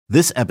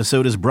This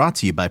episode is brought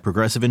to you by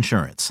Progressive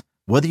Insurance.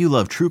 Whether you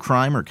love true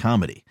crime or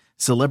comedy,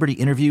 celebrity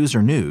interviews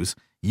or news,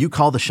 you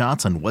call the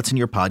shots on what's in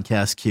your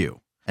podcast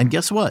queue. And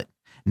guess what?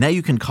 Now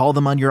you can call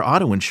them on your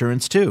auto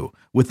insurance too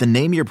with the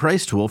Name Your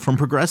Price tool from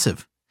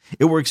Progressive.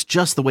 It works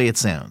just the way it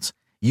sounds.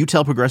 You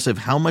tell Progressive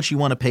how much you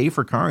want to pay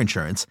for car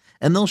insurance,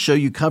 and they'll show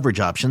you coverage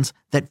options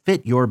that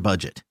fit your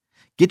budget.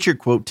 Get your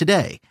quote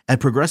today at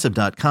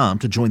Progressive.com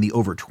to join the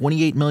over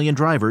 28 million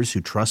drivers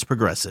who trust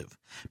Progressive.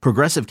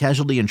 Progressive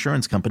Casualty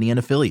Insurance Company and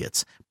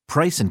Affiliates.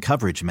 Price and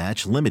coverage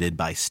match limited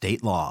by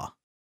state law.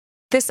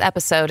 This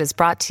episode is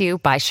brought to you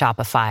by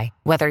Shopify.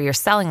 Whether you're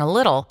selling a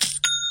little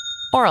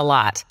or a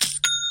lot,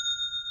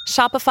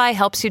 Shopify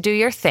helps you do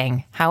your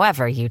thing,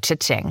 however you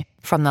cha-ching.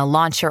 From the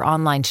launch your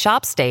online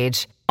shop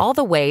stage, all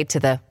the way to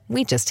the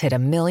we just hit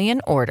 1 million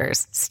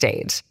orders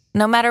stage.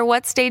 No matter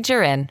what stage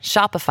you're in,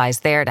 Shopify's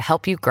there to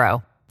help you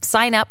grow.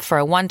 Sign up for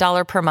a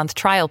 $1 per month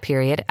trial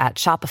period at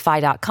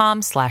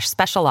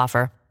shopify.com/special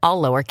offer,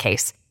 all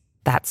lowercase.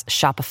 That's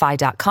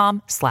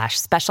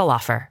shopify.com/special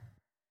offer.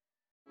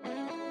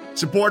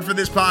 Support for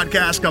this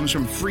podcast comes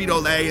from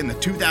Frito-Lay in the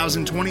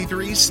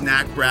 2023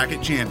 Snack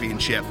Bracket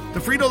Championship. The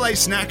Frito-Lay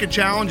Snack It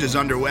Challenge is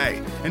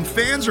underway, and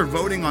fans are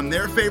voting on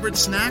their favorite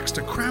snacks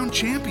to crown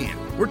champion.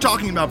 We're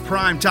talking about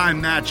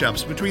prime-time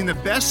matchups between the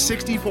best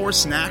 64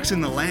 snacks in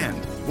the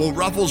land. Will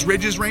Ruffles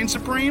Ridges reign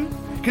supreme?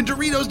 Can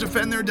Doritos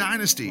defend their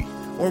dynasty?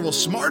 Or will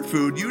Smart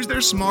Food use their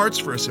smarts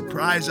for a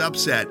surprise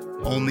upset?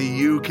 Only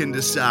you can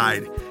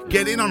decide.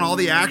 Get in on all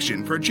the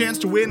action for a chance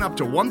to win up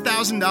to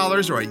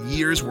 $1,000 or a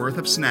year's worth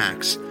of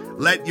snacks.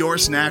 Let your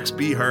snacks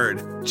be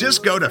heard.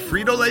 Just go to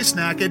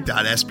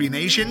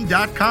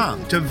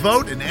fritolaysnacket.sbnation.com to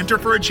vote and enter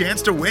for a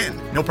chance to win.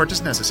 No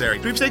purchase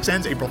necessary. Sweepstakes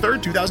ends April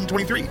 3rd,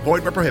 2023.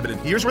 Void where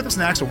prohibited. Year's worth of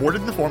snacks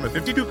awarded in the form of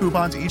 52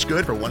 coupons, each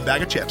good for 1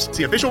 bag of chips.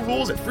 See official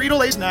rules at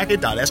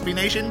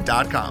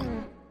fritolaysnacket.sbnation.com.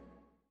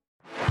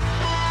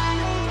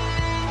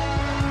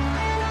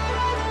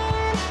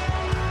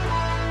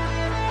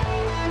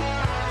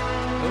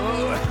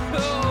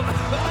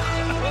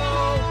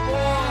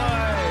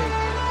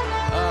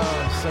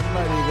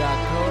 Somebody got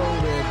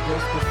COVID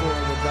just before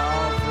the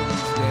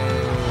Dolphins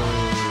game,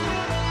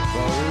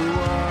 but we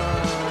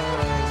won,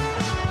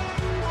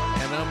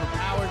 and I'm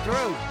powered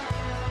through.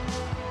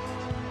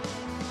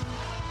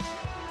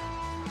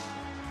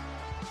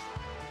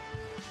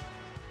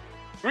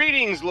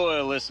 Greetings,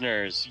 loyal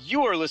listeners.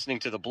 You are listening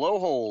to the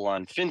BlowHole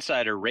on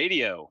Finsider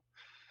Radio.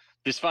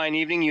 This fine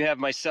evening, you have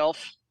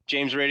myself,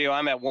 James Radio.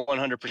 I'm at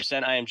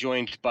 100%. I am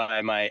joined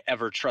by my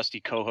ever-trusty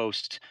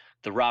co-host,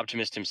 the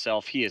Robtimist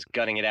himself. He is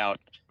gutting it out,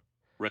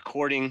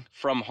 recording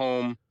from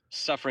home,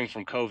 suffering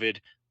from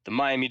COVID. The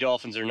Miami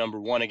Dolphins are number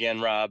one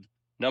again, Rob.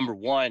 Number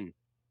one.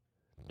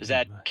 Is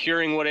that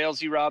curing what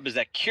ails you, Rob? Is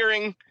that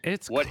curing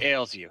what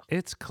ails you?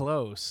 It's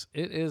close.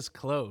 It is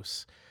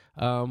close.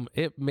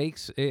 It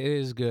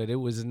is good. It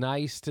was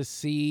nice to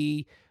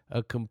see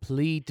a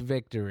complete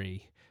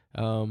victory.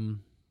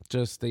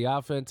 Just the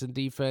offense and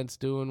defense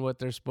doing what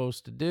they're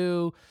supposed to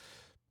do,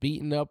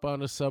 beating up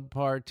on a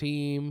subpar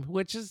team,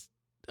 which is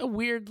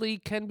weirdly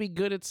can be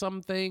good at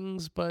some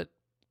things, but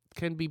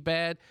can be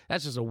bad.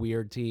 That's just a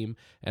weird team,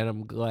 and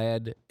I'm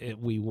glad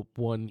we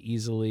won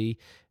easily.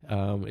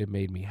 It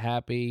made me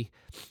happy,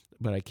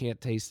 but I can't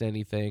taste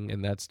anything,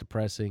 and that's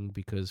depressing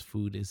because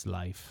food is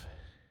life.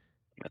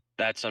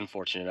 That's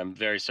unfortunate. I'm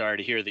very sorry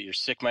to hear that you're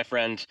sick, my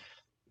friend.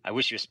 I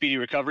wish you a speedy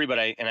recovery, but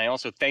I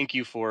also thank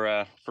you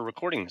for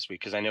recording this week,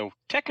 because I know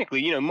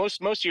technically,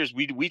 most years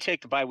we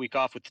take the bye week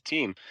off with the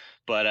team,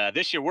 but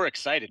this year we're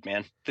excited,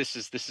 man. This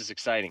is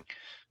exciting.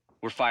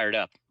 We're fired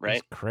up, right?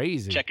 It's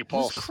crazy. Check your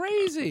pulse. It's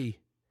crazy.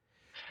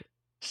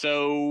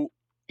 So,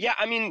 yeah,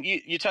 I mean,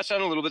 you touched on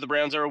it a little bit. The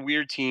Browns are a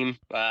weird team.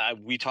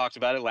 We talked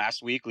about it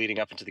last week leading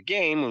up into the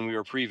game when we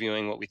were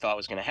previewing what we thought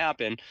was going to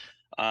happen.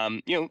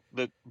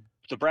 The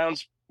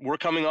Browns were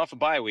coming off a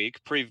bye week.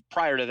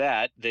 Prior to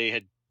that, they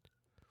had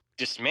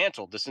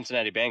dismantled the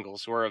Cincinnati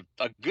Bengals, who are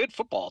a good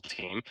football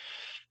team.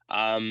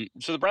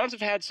 So the Browns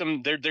have had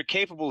some. They're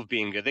capable of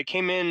being good. They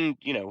came in,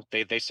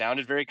 they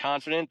sounded very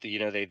confident.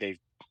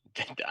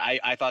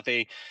 I thought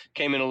they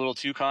came in a little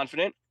too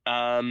confident.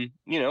 I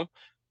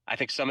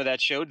think some of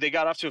that showed. They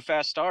got off to a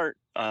fast start,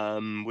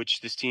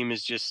 which this team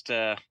is just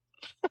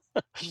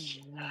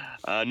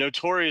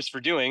notorious for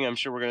doing. I'm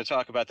sure we're going to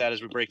talk about that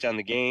as we break down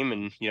the game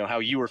and, how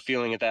you were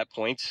feeling at that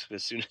point.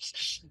 As soon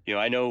as,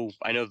 I know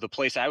the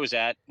place I was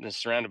at,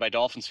 surrounded by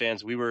Dolphins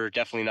fans, we were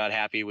definitely not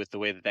happy with the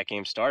way that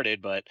game started,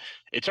 but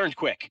it turned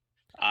quick.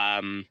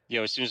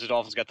 As soon as the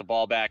Dolphins got the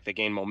ball back, they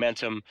gained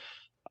momentum.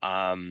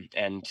 The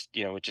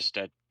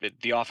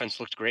offense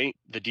looked great.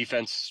 The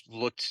defense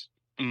looked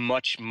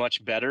much,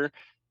 much better.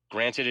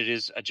 Granted, it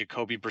is a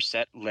Jacoby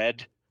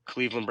Brissett-led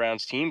Cleveland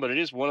Browns team, but it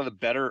is one of the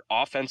better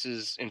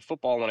offenses in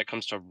football when it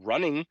comes to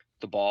running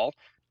the ball.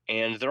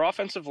 And their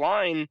offensive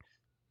line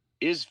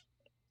is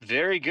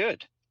very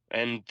good.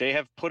 And they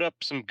have put up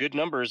some good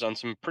numbers on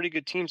some pretty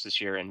good teams this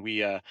year. And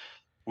we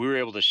were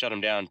able to shut them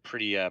down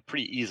pretty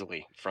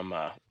easily from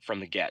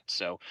the get.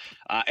 So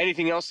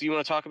anything else that you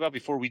want to talk about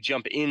before we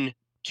jump in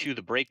to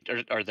the break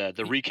or the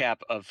recap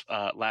of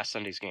last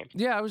Sunday's game.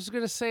 Yeah, I was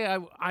going to say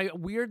I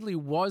weirdly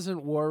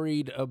wasn't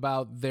worried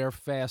about their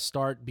fast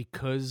start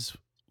because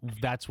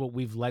that's what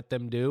we've let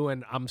them do,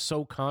 and I'm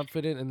so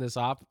confident in this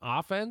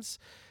offense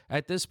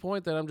at this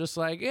point that I'm just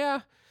like,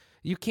 yeah,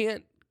 you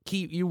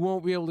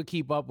won't be able to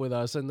keep up with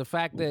us. And the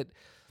fact that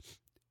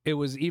it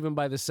was even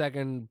by the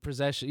second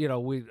possession,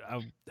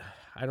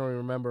 I don't even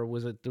remember.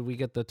 Did we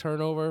get the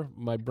turnover?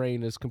 My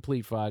brain is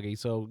complete foggy.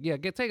 So yeah,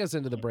 take us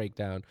into the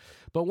breakdown.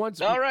 But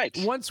once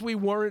we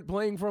weren't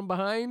playing from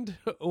behind,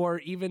 or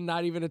even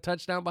not even a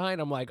touchdown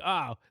behind, I'm like,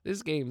 oh,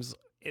 this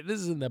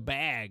is in the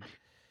bag.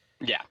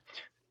 Yeah.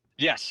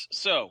 Yes.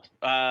 So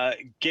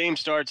game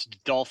starts.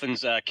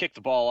 Dolphins kick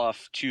the ball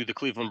off to the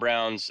Cleveland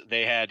Browns.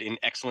 They had an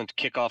excellent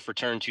kickoff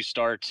return to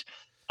start,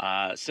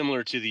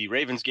 similar to the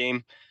Ravens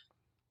game.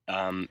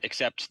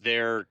 Except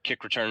their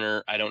kick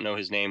returner, I don't know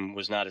his name,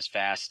 was not as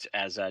fast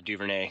as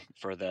Duvernay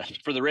for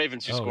the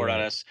Ravens who scored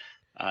on us.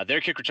 Their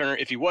kick returner,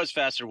 if he was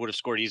faster, would have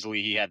scored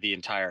easily. He had the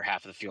entire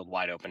half of the field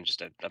wide open.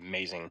 Just an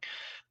amazing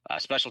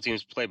special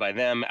teams play by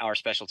them. Our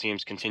special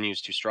teams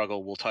continues to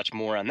struggle. We'll touch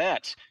more on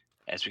that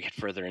as we get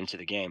further into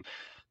the game.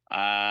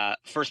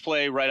 First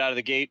play right out of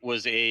the gate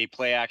was a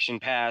play action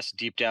pass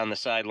deep down the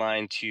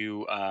sideline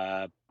to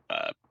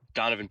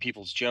Donovan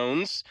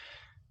Peoples-Jones.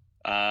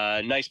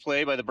 Nice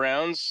play by the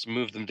Browns.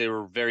 Moved them. They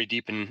were very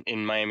deep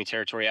in Miami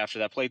territory after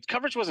that play.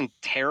 Coverage wasn't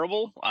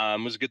terrible.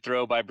 It was a good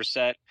throw by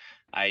Brissett.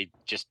 I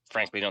just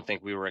frankly don't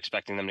think we were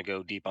expecting them to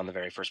go deep on the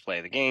very first play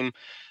of the game.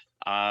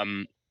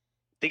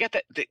 They got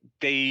that.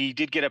 They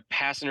did get a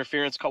pass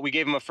interference call. We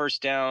gave them a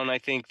first down. I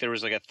think there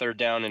was like a 3rd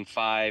down and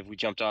 5. We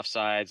jumped off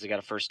sides. They got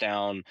a first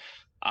down.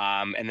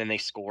 And then they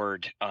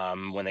scored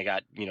when they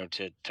got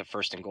to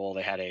 1st and goal.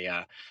 They had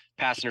a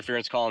pass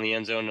interference call in the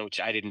end zone,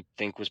 which I didn't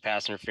think was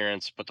pass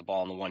interference. Put the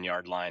ball on the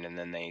 1-yard line, and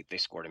then they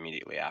scored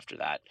immediately after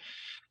that.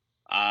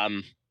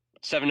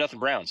 7-0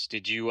 Browns.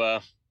 Did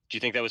you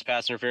think that was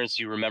pass interference?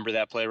 Do you remember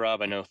that play,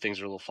 Rob? I know things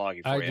are a little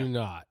foggy for you. I do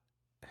not.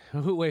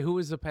 Who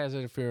was the pass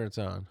interference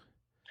on?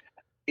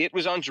 It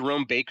was on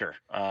Jerome Baker.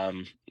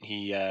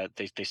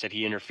 They said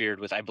he interfered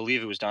with, I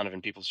believe it was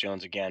Donovan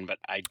Peoples-Jones again, but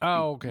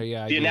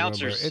the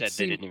announcers said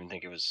they didn't even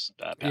think it was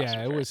pass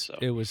interference.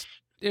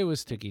 It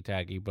was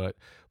ticky-tacky, but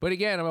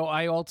again,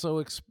 I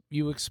also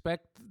you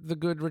expect the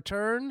good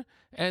return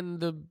and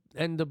the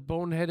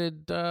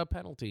boneheaded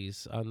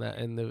penalties on that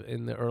in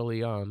the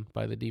early on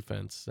by the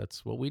defense.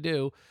 That's what we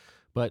do,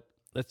 but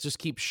let's just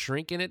keep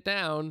shrinking it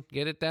down,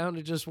 get it down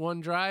to just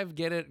one drive,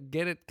 get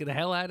the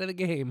hell out of the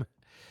game.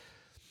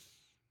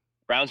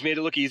 Browns made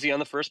it look easy on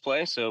the first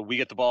play, so we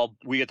get the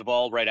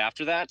ball right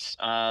after that.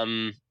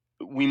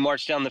 We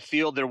marched down the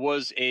field. There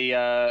was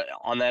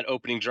on that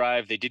opening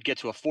drive, they did get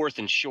to a 4th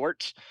and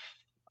short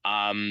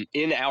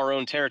in our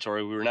own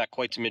territory. We were not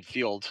quite to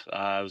midfield.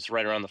 It was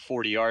right around the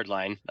 40-yard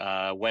line.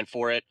 Went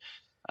for it,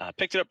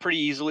 picked it up pretty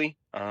easily.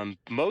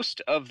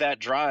 Most of that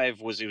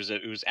drive was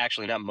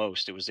actually not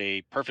most. It was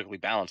a perfectly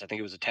balanced. I think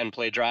it was a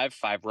 10-play drive,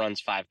 5 runs,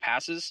 5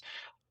 passes.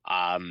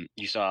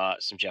 You saw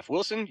some Jeff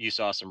Wilson. You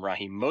saw some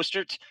Raheem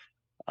Mostert.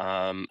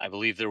 I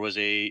believe there was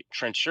a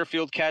Trent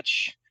Sherfield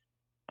catch.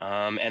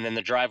 And then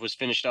the drive was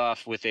finished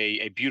off with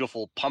a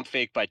beautiful pump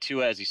fake by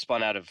Tua as he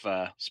spun out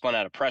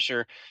of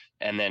pressure,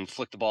 and then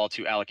flicked the ball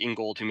to Alec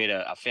Ingold, who made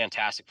a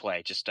fantastic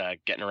play, just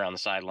getting around the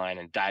sideline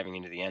and diving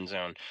into the end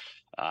zone.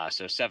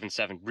 So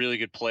 7-7, really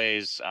good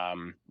plays,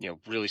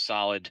 really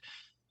solid.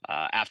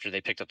 After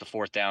they picked up the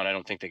 4th down, I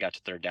don't think they got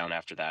to 3rd down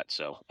after that.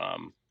 So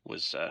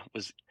was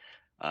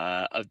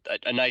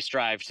a nice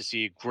drive to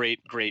see.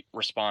 Great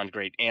respond,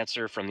 great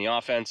answer from the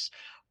offense.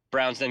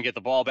 Browns then get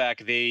the ball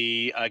back.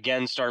 They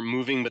again start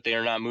moving, but they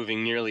are not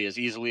moving nearly as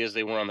easily as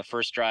they were on the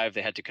first drive.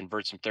 They had to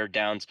convert some 3rd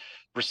downs.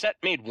 Brissett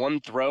made one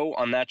throw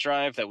on that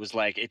drive that was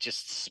like, it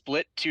just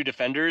split 2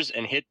 defenders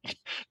and hit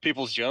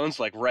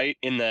Peoples-Jones right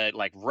in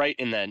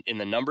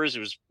the numbers. It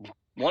was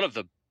one of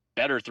the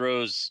better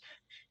throws,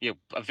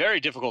 a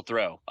very difficult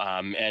throw.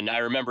 And I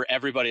remember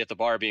everybody at the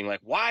bar being like,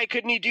 why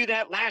couldn't he do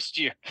that last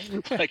year?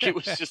 It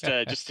was just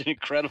an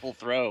incredible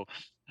throw.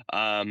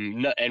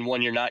 And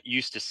one you're not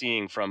used to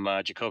seeing from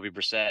Jacoby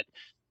Brissett.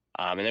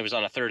 And it was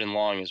on a 3rd and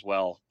long as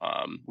well.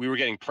 We were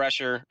getting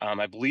pressure.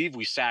 I believe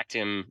we sacked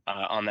him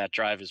on that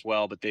drive as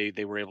well, but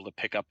they were able to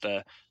pick up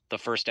the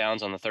first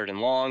downs on the 3rd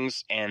and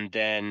longs. And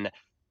then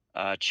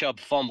Chubb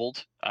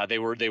fumbled. They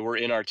were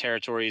in our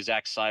territory.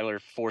 Zach Seiler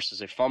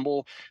forces a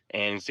fumble,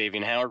 and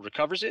Xavier Howard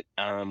recovers it.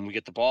 We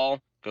get the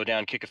ball, go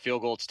down, kick a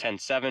field goal. It's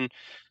 10-7.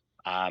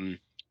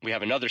 We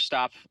have another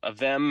stop of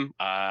them.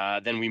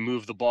 Then we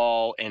move the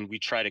ball and we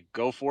try to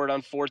go for it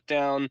on 4th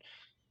down.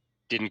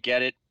 Didn't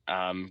get it.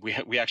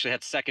 We actually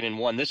had 2nd and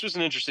 1. This was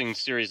an interesting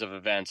series of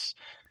events.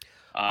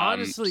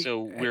 Honestly,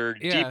 so we're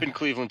deep in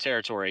Cleveland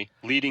territory,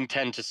 leading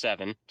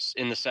 10-7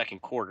 in the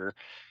second quarter.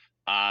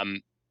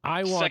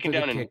 I wanted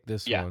to kick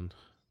this one.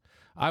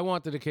 I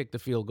wanted to kick the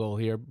field goal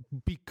here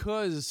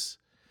because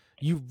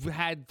you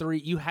had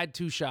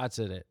 2 shots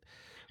at it.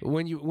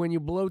 When you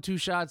blow 2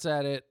 shots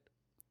at it,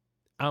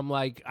 I'm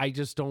like,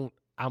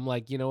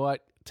 you know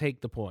what?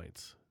 Take the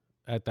points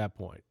at that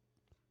point.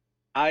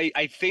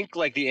 I think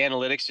like the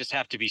analytics just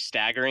have to be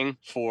staggering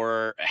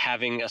for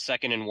having a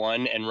 2nd and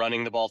 1 and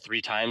running the ball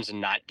 3 times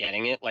and not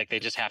getting it. Like they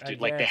just have I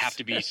to, like they have guess.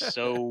 to be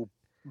so,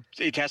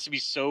 it has to be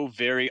so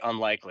very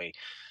unlikely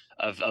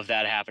of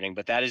that happening.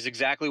 But that is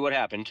exactly what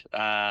happened.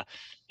 I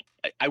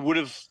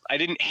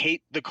didn't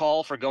hate the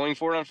call for going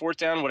for it on 4th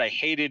down. What I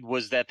hated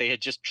was that they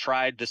had just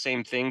tried the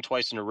same thing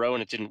twice in a row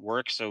and it didn't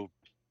work. So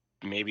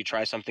maybe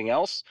try something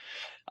else.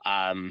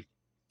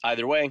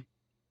 Either way,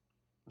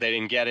 they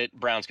didn't get it.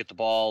 Browns get the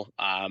ball.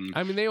 I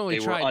mean, they only They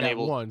were tried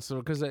unable. that once, so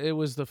because it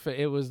was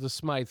the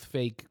Smythe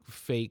fake,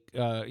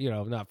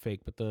 not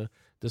fake, but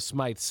the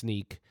Smythe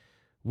sneak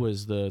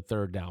was the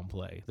 3rd down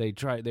play. They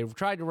tried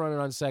to run it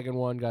on 2nd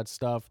one, got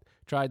stuffed.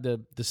 Tried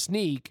the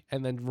sneak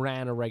and then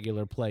ran a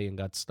regular play and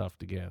got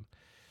stuffed again.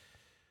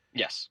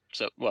 Yes.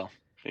 So well.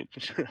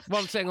 Well,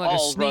 I'm saying like a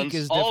sneak runs,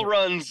 is all different.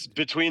 runs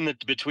between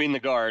the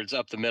guards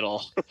up the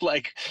middle,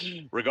 like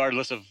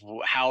regardless of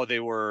how they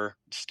were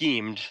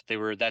schemed,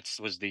 that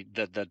was the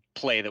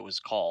play that was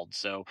called.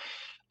 So,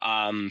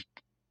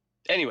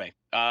 anyway,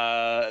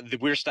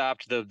 we're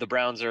stopped. The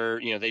Browns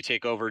are, they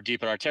take over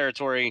deep in our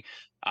territory.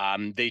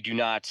 They do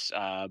not.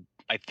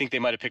 I think they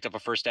might have picked up a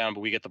 1st down,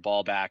 but we get the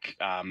ball back.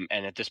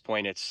 And at this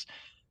point, it's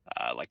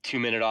like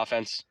 2-minute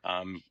offense,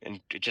 and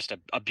just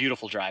a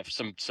beautiful drive.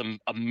 Some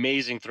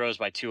amazing throws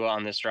by Tua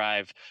on this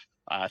drive.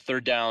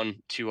 3rd down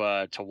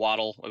to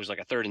Waddle. It was like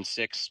a 3rd and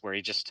 6 where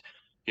he just,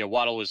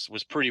 Waddle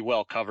was pretty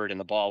well covered and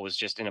the ball was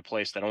just in a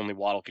place that only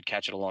Waddle could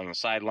catch it along the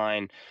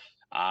sideline.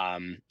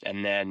 And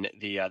then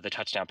the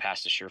touchdown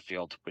pass to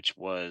Sherfield, which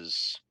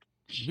was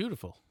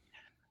Beautiful.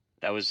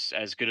 That was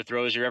as good a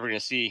throw as you're ever going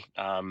to see.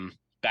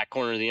 Back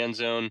corner of the end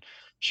zone.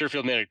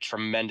 Sherfield made a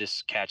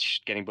tremendous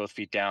catch, getting both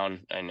feet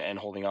down and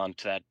holding on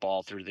to that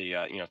ball through the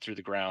through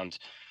the ground.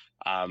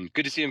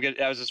 Good to see him get.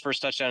 That was his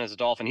first touchdown as a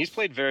Dolphin. He's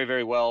played very,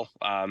 very well.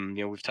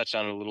 We've touched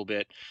on it a little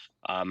bit.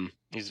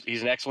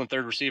 He's an excellent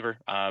 3rd receiver.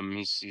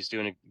 He's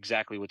doing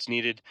exactly what's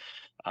needed.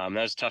 That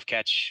was a tough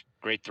catch,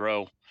 great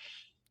throw,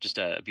 just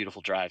a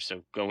beautiful drive.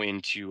 So going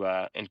into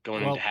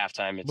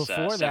halftime, it's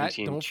before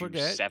 17 that, don't to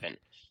forget, 7.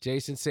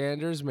 Jason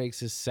Sanders makes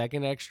his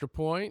 2nd extra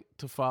point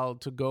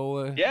to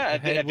go. Yeah,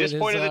 at this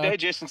point of the day,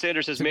 Jason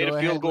Sanders has made a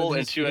field goal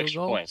and 2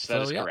 extra points.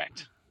 That is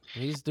correct.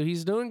 He's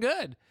doing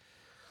good.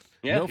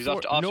 Yeah, he's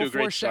off to a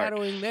great start.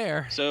 Foreshadowing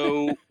there.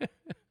 So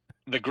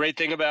the great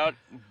thing about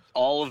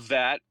all of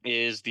that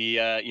is the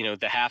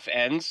half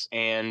ends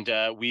and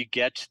we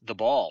get the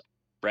ball,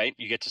 right?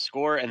 You get to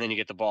score and then you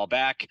get the ball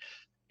back,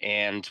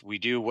 and we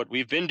do what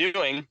we've been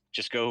doing,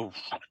 just go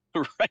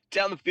right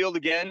down the field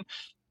again.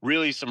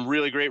 Really, some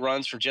really great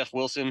runs from Jeff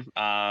Wilson,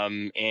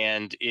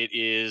 and it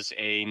is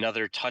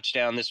another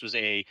touchdown. This was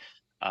a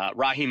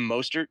Raheem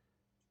Mostert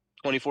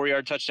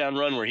 24-yard touchdown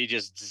run where he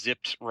just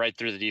zipped right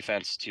through the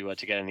defense to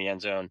get in the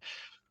end zone,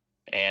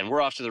 and we're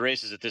off to the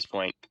races at this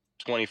point,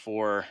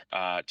 24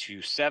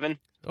 to 7.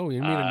 Oh,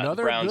 you mean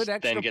another Browns good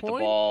extra then get point? the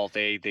ball.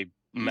 They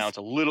mount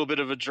a little bit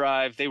of a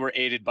drive. They were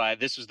aided by.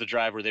 This was the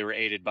drive where they were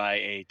aided by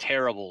a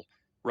terrible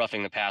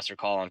roughing the passer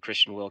call on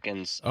Christian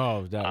Wilkins.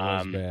 Oh, that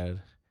was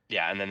bad.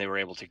 Yeah, and then they were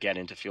able to get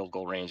into field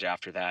goal range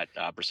after that.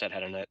 Brissett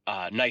had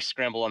a nice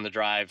scramble on the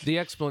drive. The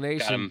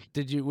explanation,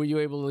 were you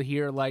able to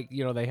hear, like,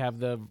 they have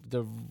the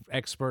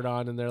expert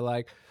on and they're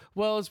like,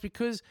 well, it's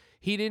because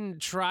he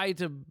didn't try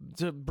to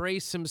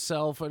brace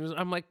himself. And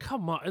I'm like,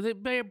 come on,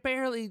 they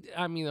barely.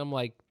 I mean, I'm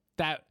like,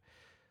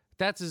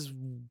 that's as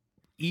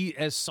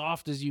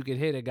soft as you could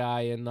hit a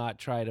guy and not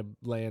try to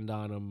land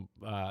on him.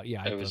 I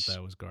thought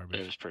that was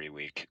garbage. It was pretty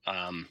weak.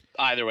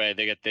 Either way,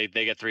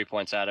 they get 3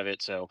 points out of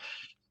it. So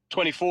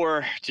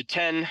 24 to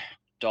 10,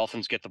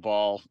 Dolphins get the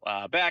ball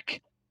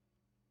back,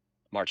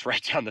 march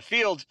right down the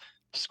field,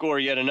 score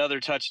yet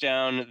another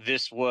touchdown.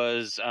 This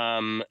was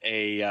the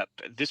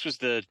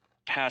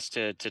pass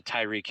to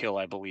Tyreek Hill,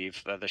 I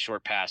believe, the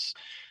short pass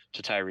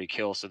to Tyreek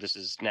Hill. So this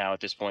is now at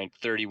this point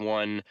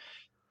 31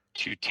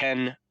 to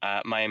 10,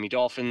 Miami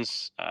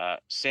Dolphins.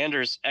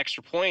 Sanders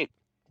extra point,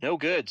 no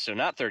good. So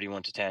not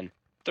 31 to 10,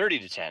 30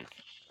 to 10,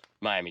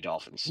 Miami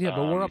Dolphins. Yeah,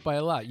 but we're up by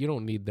a lot. You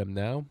don't need them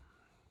now.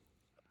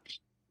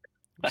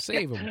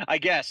 Save them. I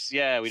guess,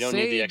 yeah, we don't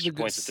need the extra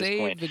points at this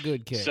point. Save the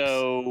good kicks.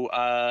 So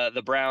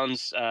the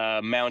Browns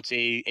mount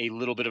a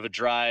little bit of a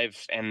drive,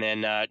 and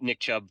then Nick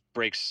Chubb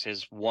breaks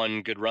his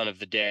one good run of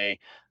the day.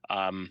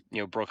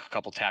 Broke a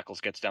couple tackles,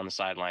 gets down the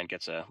sideline,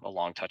 gets a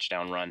long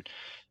touchdown run.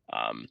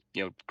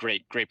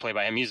 Great play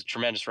by him. He's a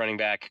tremendous running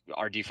back.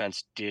 Our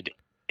defense did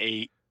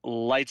a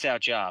lights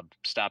out job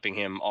stopping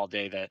him all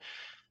day.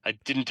 I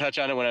didn't touch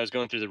on it when I was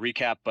going through the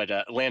recap, but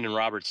Landon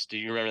Roberts, do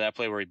you remember that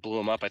play where he blew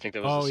him up? I think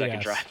that was the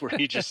second drive where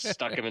he just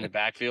stuck him in the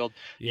backfield.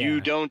 Yeah. You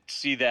don't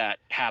see that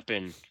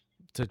happen.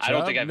 To Chubb? I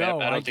don't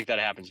think that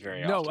happens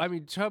very often. No, I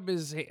mean, Chubb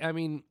is,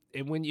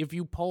 if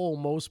you poll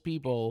most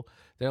people,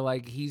 they're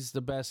like, he's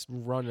the best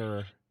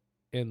runner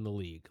in the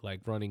league, like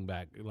running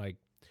back. Like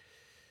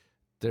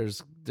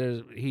he's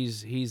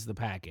the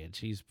package.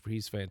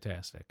 He's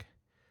fantastic.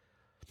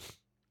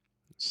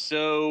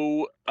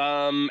 So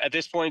at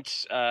this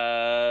point,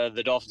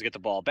 the Dolphins get the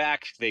ball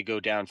back. They go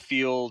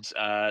downfield.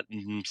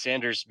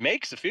 Sanders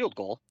makes a field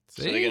goal,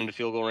 so they get into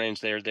field goal range.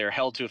 They're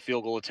held to a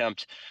field goal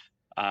attempt.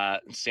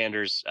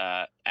 Sanders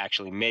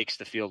actually makes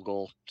the field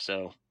goal.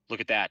 So look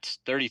at that,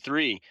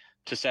 33-17.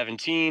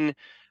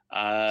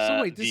 So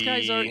wait, he's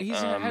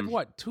had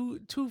what,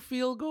 two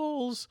field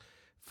goals,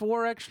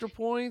 4 extra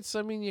points.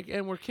 I mean,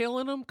 and we're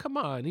killing him. Come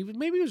on,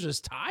 maybe he was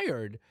just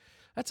tired.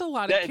 That's a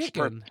lot of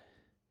kicking.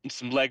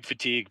 Some leg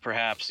fatigue,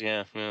 perhaps.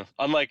 Yeah.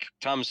 Unlike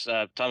Thomas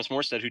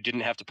Morstead, who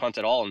didn't have to punt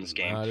at all in this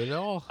game. Not at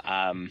all.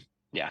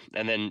 Yeah,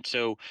 and then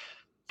so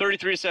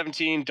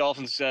 33-17,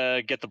 Dolphins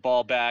get the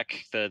ball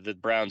back. The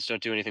Browns don't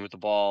do anything with the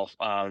ball.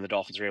 The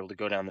Dolphins are able to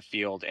go down the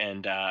field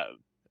and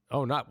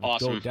not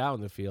awesome. Go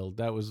down the field.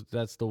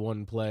 That's the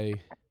one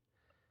play.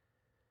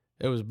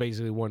 It was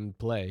basically one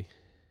play.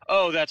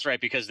 Oh, that's right,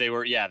 because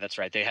that's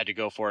right. They had to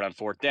go for it on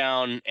 4th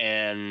down,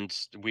 and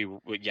we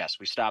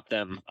stopped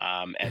them.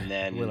 And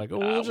then we're like,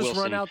 we'll just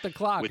run out the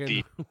clock.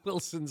 And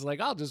Wilson's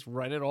like, I'll just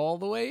run it all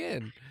the way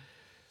in.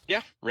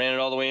 Yeah, ran it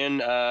all the way in.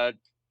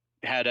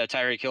 Had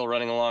Tyreek Hill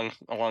running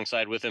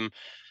alongside with him.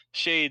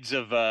 Shades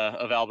of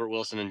Albert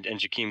Wilson and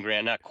Jakeem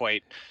Grant. Not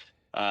quite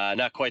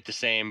the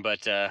same,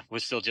 but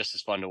was still just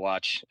as fun to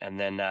watch. And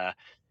then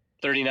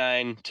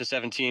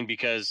 39-17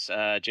 because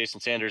Jason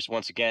Sanders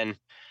once again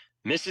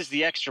misses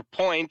the extra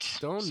point.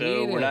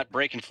 So we're not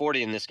breaking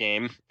 40 in this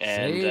game.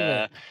 And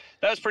that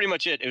was pretty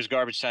much it. It was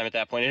garbage time at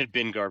that point. It had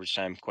been garbage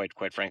time,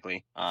 quite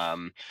frankly.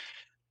 Browns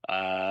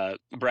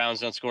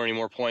don't score any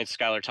more points.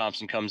 Skylar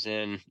Thompson comes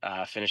in,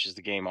 finishes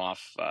the game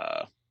off.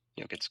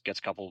 Gets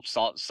a couple.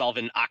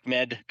 Salvin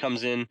Ahmed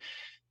comes in,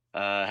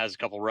 has a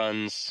couple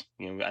runs.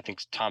 I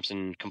think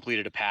Thompson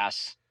completed a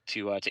pass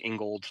to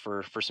Ingold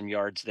for some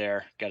yards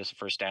there. Got us a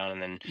first down,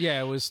 and then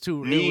it was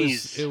two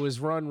knees. It was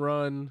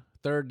run,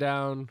 3rd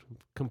down,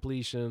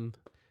 completion,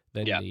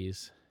 then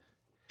knees.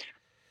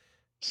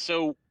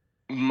 So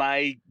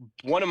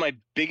one of my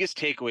biggest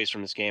takeaways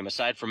from this game,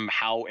 aside from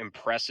how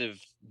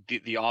impressive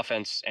the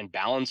offense and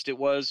balanced it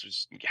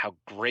was how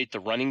great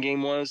the running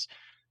game was,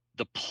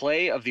 the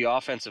play of the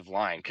offensive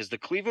line. Because the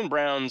Cleveland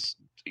Browns,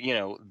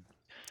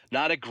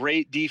 not a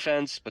great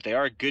defense, but they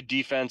are a good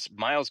defense.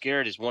 Myles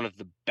Garrett is one of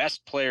the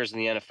best players in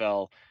the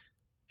NFL.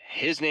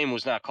 His name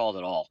was not called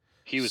at all.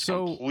 He was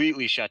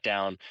completely shut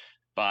down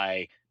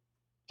by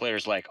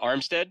players like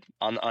Armstead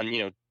on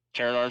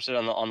Terran Armstead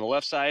on the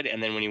left side,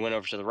 and then when he went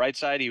over to the right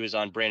side, he was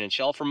on Brandon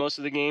Shell for most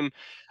of the game.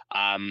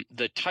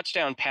 The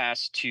touchdown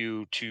pass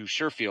to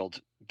Sherfield,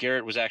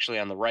 Garrett was actually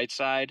on the right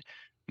side,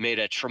 made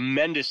a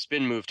tremendous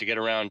spin move to get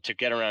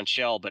around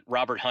Shell, but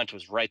Robert Hunt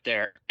was right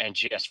there and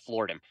just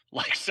floored him.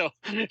 So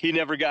he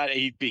never got it.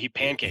 He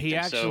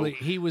pancaked him.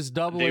 He was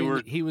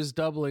doubling. He was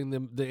doubling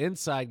the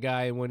inside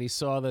guy, and when he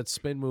saw that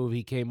spin move,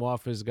 he came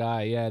off his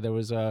guy. Yeah, there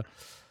was a.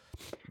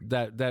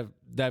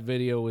 That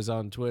video was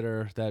on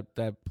Twitter.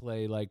 That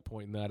play,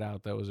 pointing that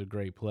out. That was a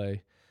great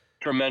play.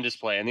 Tremendous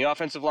play. And the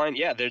offensive line,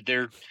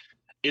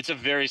 it's a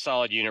very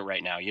solid unit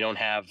right now. You don't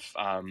have,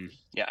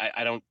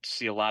 I don't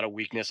see a lot of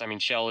weakness. I mean,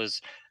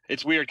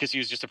 it's weird because he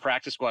was just a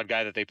practice squad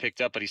guy that they picked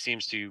up, but he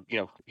seems to,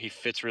 he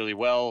fits really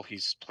well.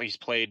 He's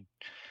played,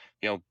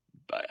 we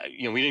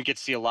didn't get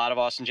to see a lot of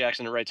Austin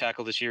Jackson at right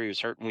tackle this year. He was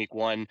hurt in week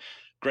 1.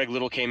 Greg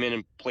Little came in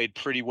and played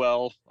pretty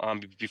well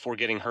before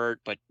getting hurt,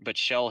 but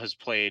Shell has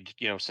played,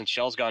 since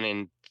Shell's gone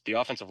in, the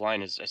offensive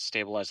line has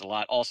stabilized a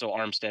lot. Also,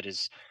 Armstead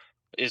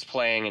is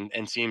playing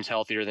and seems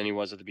healthier than he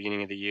was at the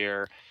beginning of the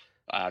year.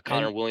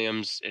 Connor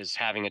Williams is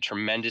having a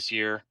tremendous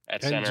year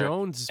at center.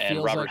 Jones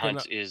and Robert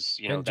Hunt is,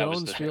 that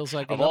was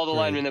of all the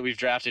linemen that we've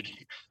drafted,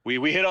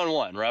 we hit on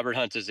one. Robert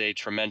Hunt is a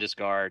tremendous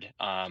guard.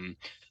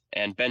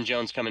 And Ben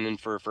Jones coming in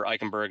for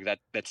Eichenberg,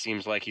 that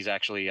seems like he's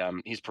actually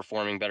he's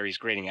performing better. He's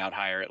grading out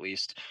higher at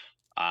least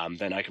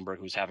than Eichenberg,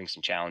 who's having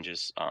some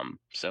challenges.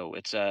 So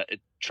it's a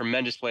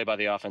tremendous play by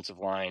the offensive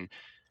line.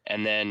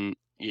 And then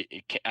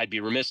I'd be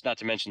remiss not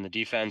to mention the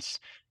defense.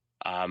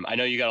 I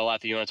know you got a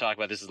lot that you want to talk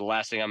about. This is the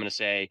last thing I'm going to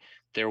say.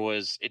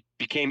 It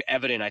became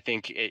evident, I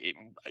think it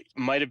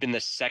might have been the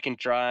second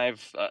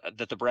drive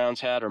that the Browns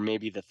had, or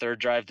maybe the third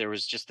drive. There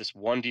was just this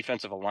one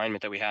defensive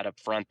alignment that we had up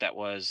front that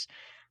was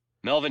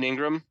Melvin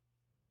Ingram,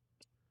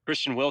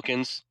 Christian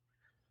Wilkins,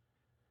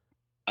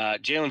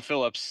 Jalen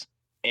Phillips,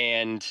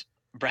 and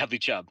Bradley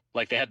Chubb.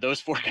 They had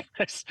those 4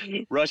 guys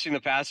rushing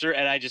the passer,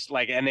 and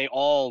and they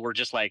all were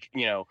just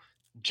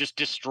just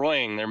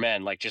destroying their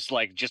men. Just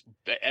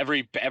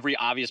every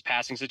obvious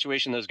passing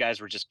situation, those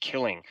guys were just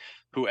killing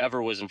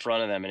whoever was in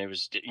front of them. And it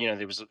was,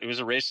 it was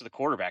a race to the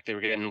quarterback. They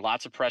were getting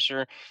lots of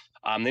pressure.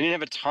 They didn't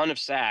have a ton of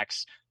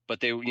sacks, but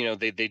they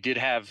did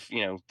have,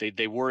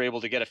 they were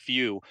able to get a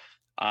few.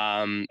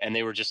 And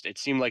they were it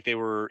seemed like they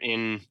were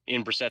in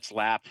Brissett's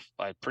lap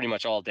pretty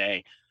much all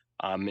day.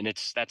 And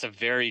that's a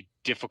very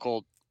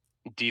difficult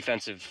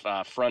defensive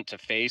front to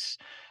face.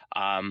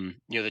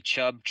 The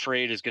Chubb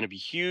trade is going to be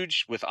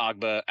huge with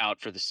Agba out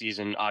for the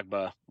season.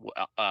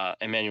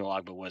 Emmanuel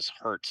Agba was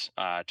hurt,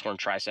 torn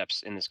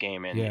triceps in this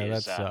game, and Yeah, that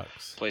is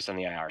sucks. placed on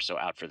the IR, so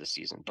out for the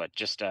season. But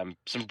just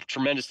some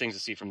tremendous things to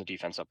see from the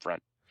defense up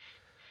front.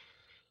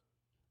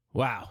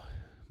 Wow.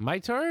 My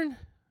turn?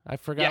 I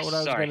forgot what I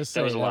was going to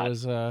say. That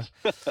was a lot.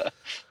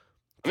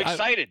 I'm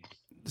excited.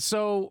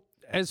 So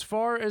as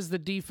far as the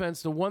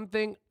defense, the one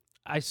thing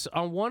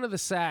on one of the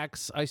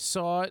sacks, I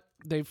saw it.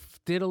 They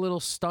did a little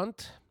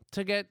stunt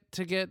to get.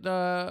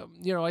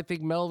 I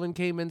think Melvin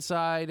came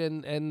inside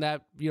and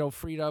that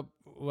freed up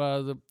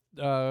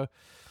the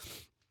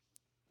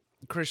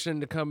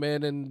Christian to come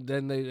in and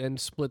then they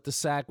split the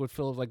sack with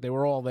Phillips. Like they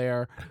were all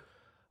there.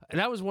 And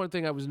that was one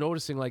thing I was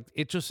noticing. Like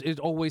it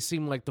always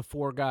seemed like the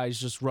four guys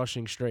just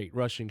rushing straight.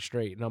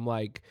 And I'm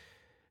like,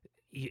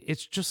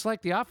 it's just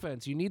like the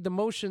offense. You need the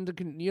motion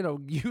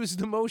to use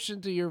the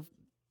motion to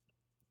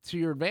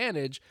your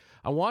advantage.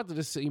 I wanted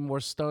to see more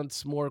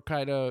stunts, more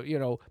kind of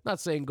not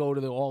saying go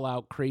to the all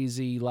out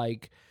crazy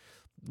like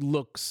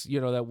looks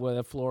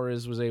that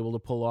Flores was able to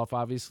pull off.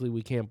 Obviously,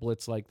 we can't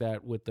blitz like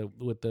that with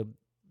the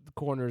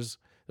corners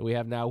that we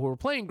have now, who are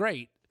playing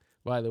great.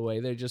 By the way,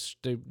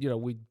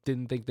 we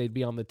didn't think they'd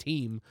be on the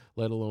team,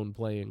 let alone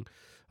playing.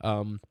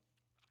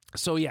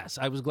 So yes,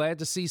 I was glad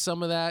to see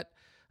some of that,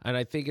 and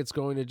I think it's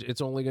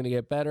only going to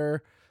get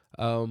better.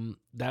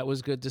 That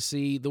was good to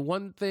see. The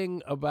one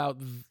thing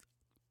about,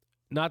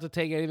 not to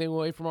take anything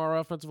away from our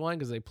offensive line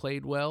because they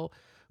played well,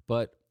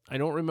 but I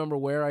don't remember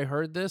where I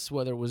heard this,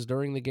 whether it was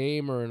during the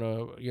game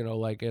or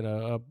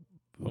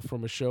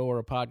from a show or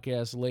a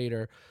podcast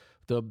later.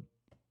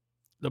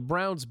 The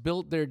Browns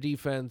built their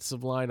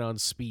defensive line on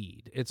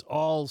speed. It's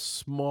all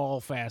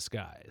small, fast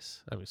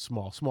guys. I mean,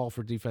 small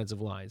for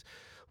defensive lines,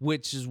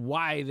 which is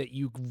why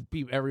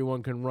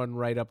everyone can run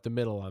right up the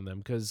middle on them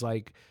because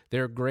like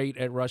they're great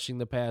at rushing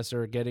the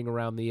passer, getting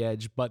around the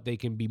edge, but they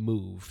can be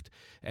moved.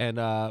 And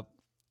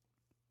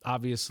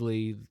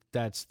obviously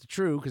that's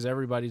true because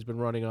everybody's been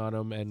running on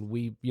them, and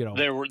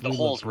the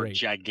holes were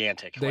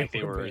gigantic.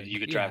 You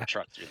could drive a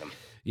truck through them.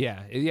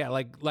 Yeah,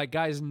 like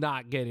guys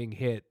not getting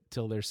hit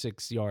till they're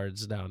 6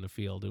 yards down the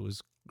field. It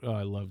was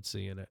I loved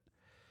seeing it.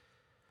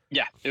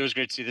 Yeah, it was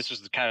great to see. This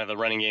was kind of the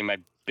running game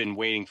I've been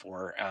waiting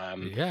for.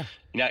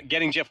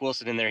 Getting Jeff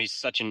Wilson in there, he's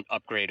such an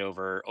upgrade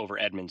over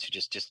Edmonds, who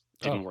just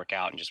didn't work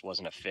out and just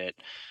wasn't a fit.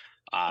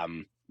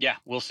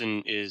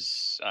 Wilson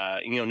is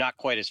not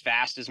quite as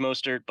fast as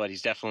Mostert, but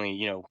he's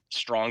definitely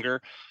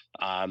stronger.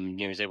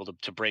 He's able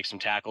to break some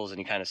tackles, and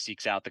he kind of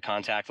seeks out the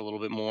contact a little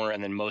bit more.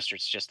 And then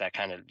Mostert's just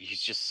he's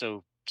just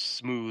so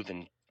smooth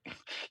and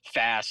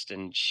fast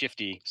and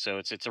shifty. So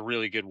it's a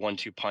really good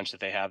 1-2 punch that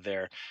they have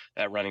there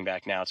at running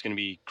back now. It's going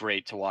to be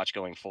great to watch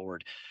going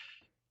forward.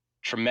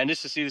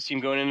 Tremendous to see this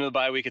team going into the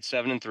bye week at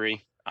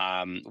 7-3.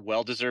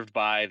 Well-deserved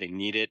bye. They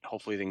need it.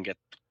 Hopefully they can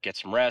get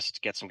some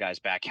rest, get some guys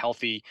back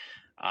healthy.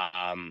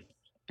 And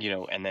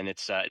then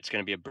it's going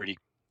to be a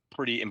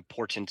pretty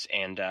important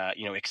and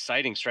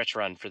exciting stretch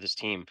run for this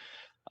team.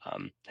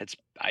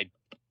 I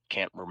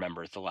can't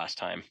remember the last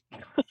time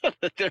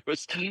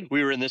that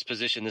we were in this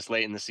position this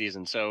late in the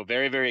season. So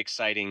very, very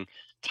exciting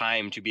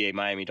time to be a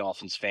Miami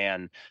Dolphins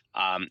fan.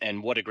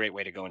 And what a great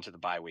way to go into the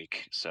bye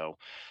week. So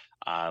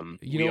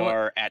we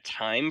are at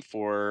time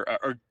for,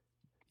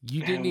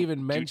 you didn't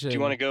even mention, do you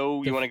want to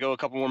go? You want to go a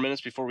couple more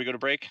minutes before we go to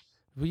break?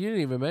 Well, you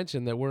didn't even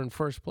mention that we're in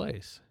first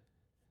place.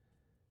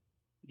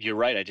 You're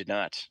right. I did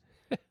not.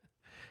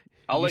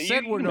 I'll let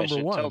you. We're number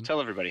one. Tell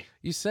everybody.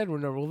 You said we're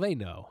number. Well, they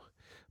know,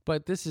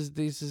 but this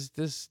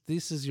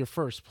is your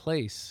first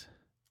place,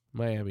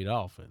 Miami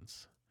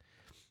Dolphins.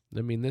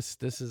 I mean, this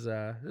was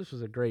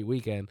a great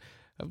weekend.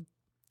 It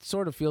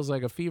sort of feels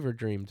like a fever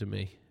dream to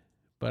me,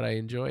 but I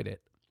enjoyed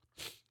it.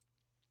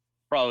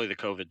 Probably the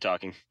COVID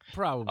talking.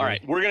 Probably. All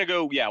right, we're gonna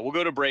go. Yeah, we'll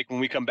go to break. When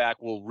we come back,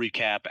 we'll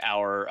recap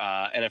our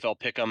NFL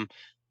pick'em,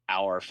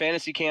 our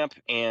fantasy camp,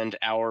 and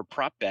our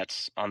prop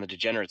bets on the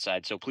degenerate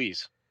side. So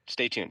please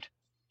stay tuned.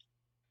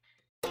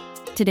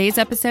 Today's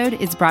episode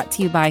is brought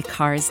to you by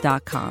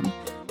Cars.com.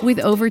 With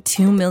over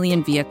 2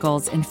 million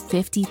vehicles and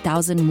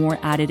 50,000 more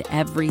added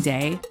every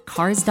day,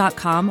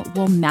 Cars.com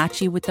will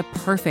match you with the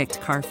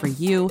perfect car for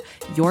you,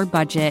 your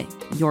budget,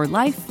 your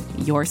life,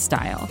 your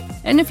style.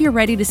 And if you're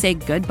ready to say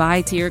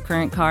goodbye to your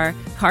current car,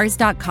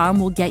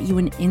 Cars.com will get you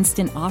an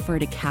instant offer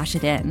to cash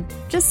it in.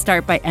 Just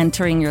start by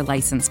entering your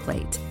license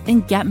plate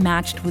and get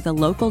matched with a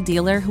local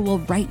dealer who will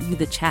write you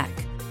the check.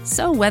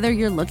 So whether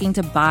you're looking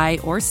to buy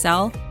or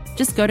sell,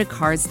 just go to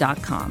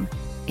Cars.com.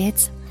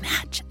 It's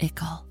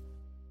magical.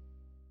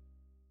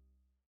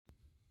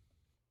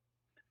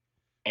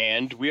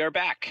 And we are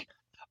back.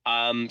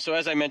 So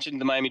as I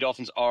mentioned, the Miami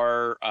Dolphins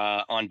are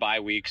on bye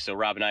week, so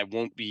Rob and I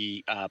won't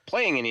be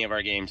playing any of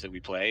our games that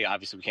we play.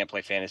 Obviously, we can't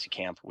play fantasy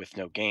camp with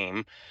no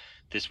game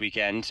this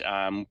weekend.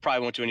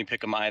 Probably won't do any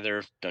pick 'em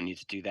either. Don't need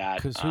to do that.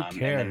 Because who cares?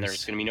 And then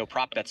there's going to be no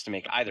prop bets to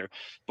make either.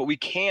 But we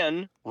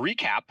can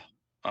recap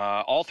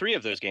all three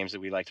of those games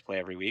that we like to play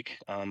every week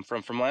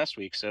from last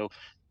week. So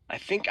I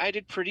think I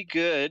did pretty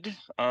good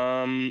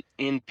in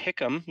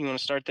Pick'em. You want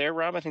to start there,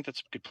 Rob? I think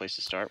that's a good place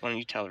to start. Why don't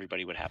you tell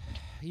everybody what happened?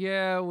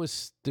 Yeah, it was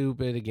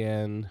stupid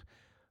again.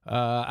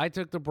 I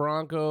took the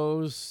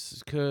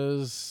Broncos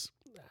because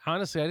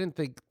honestly, I didn't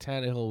think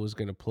Tannehill was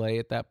going to play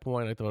at that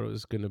point. I thought it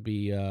was going to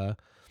be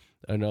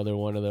another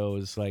one of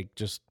those like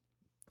just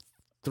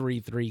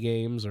 3-3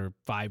 games or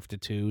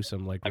 5-2,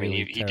 some like. I mean,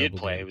 really he did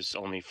play. Game. It was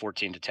only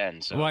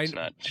 14-10, so well, it's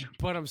not.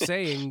 But I'm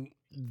saying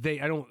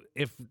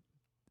if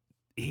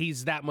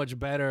he's that much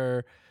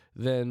better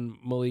than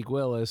Malik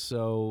Willis,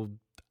 so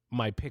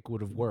my pick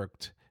would have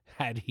worked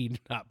had he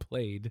not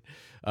played,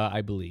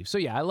 I believe. So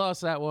yeah, I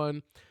lost that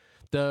one.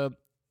 But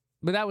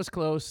that was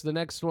close. The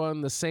next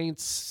one, the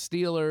Saints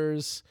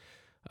Steelers.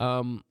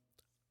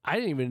 I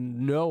didn't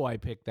even know I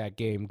picked that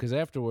game because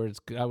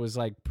afterwards I was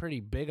like pretty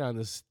big on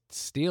the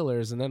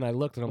Steelers, and then I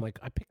looked and I'm like,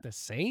 I picked the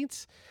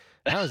Saints.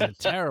 That was a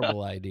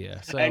terrible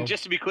idea. So, and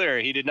just to be clear,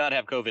 he did not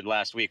have COVID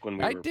last week when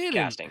we were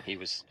casting. He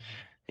was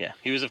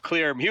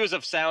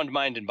of sound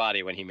mind and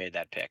body when he made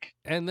that pick.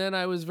 And then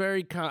I was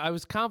I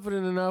was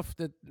confident enough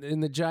that in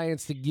the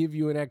Giants to give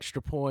you an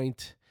extra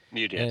point.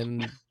 You did,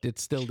 and it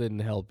still didn't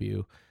help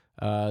you.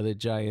 The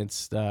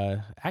Giants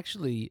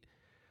actually.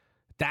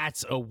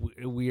 That's a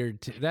weird.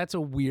 That's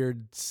a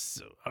weird.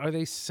 Are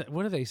they?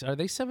 What are they? Are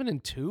they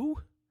 7-2?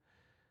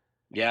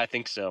 Yeah, I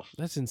think so.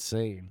 That's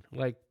insane.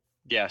 Like,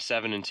 yeah,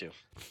 7-2.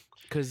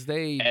 Because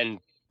I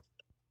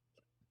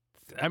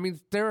mean,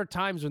 there are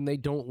times when they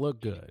don't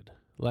look good.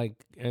 Like,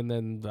 and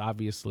then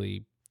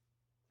obviously,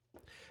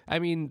 I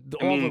mean,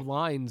 all the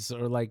lines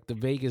are like the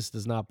Vegas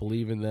does not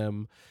believe in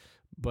them,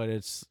 but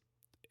it's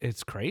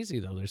crazy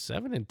though. They're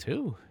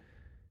 7-2.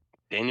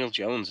 Daniel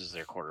Jones is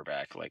their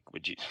quarterback. Like,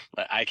 would you?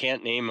 I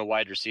can't name a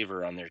wide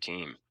receiver on their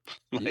team.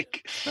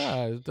 Like,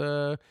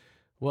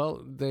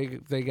 well, they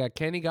got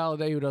Kenny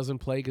Galladay who doesn't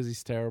play because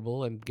he's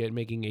terrible and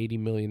making $80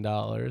 million.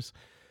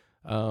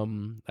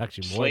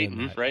 Actually, more Slayton,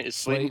 than that. Right? Is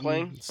Slayton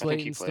playing?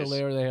 Slayton's still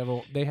there.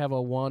 They have a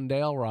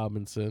Wan'Dale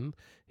Robinson.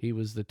 He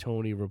was the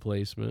Tony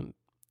replacement,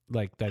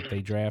 like that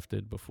they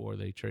drafted before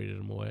they traded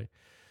him away.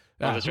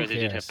 Oh, that's right. They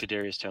did have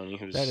Kadarius Toney.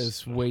 That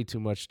is way too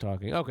much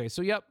talking. Okay,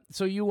 so yep.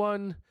 So you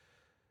won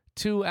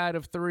 2 out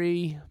of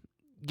 3,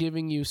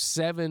 giving you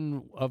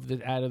 7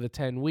 out of the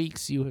 10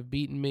 weeks. You have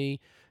beaten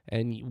me,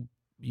 and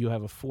you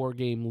have a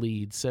 4-game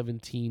lead,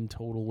 17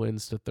 total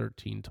wins to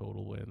 13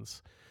 total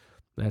wins.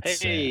 That's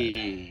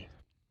sad.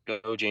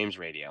 Go James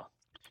Radio.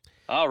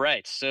 All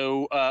right,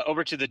 so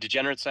over to the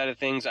degenerate side of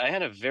things. I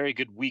had a very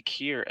good week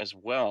here as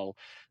well.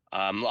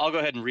 I'll go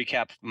ahead and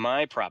recap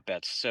my prop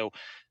bets. So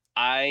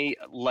I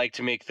like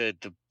to make the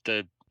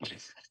the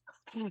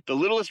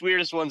littlest,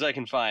 weirdest ones I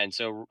can find.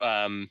 So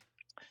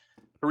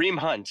Kareem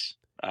Hunt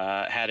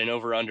had an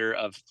over-under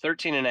of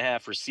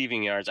 13.5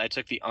 receiving yards. I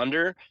took the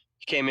under.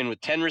 He came in with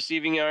 10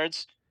 receiving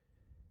yards.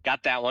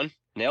 Got that one.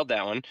 Nailed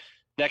that one.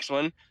 Next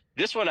one.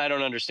 This one I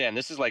don't understand.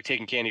 This is like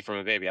taking candy from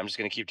a baby. I'm just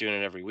going to keep doing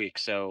it every week.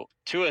 So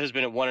Tua has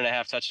been at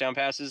 1.5 touchdown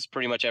passes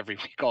pretty much every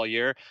week all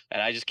year,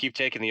 and I just keep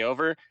taking the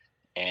over,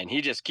 and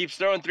he just keeps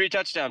throwing 3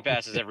 touchdown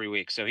passes every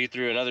week. So he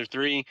threw another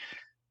 3.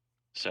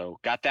 So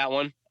got that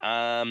one.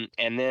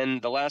 And then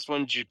the last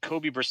one,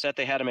 Jacoby Brissett,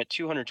 they had him at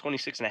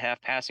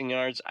 226.5 passing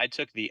yards. I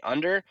took the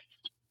under.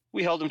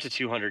 We held him to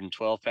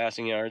 212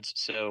 passing yards.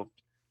 So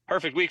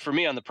perfect week for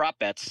me on the prop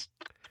bets.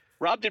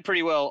 Rob did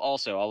pretty well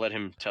also. I'll let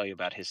him tell you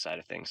about his side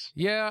of things.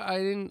 Yeah, I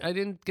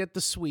didn't get the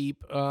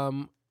sweep.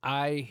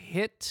 I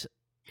hit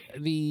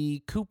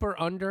the Cooper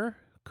under.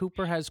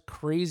 Cooper has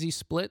crazy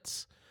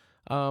splits.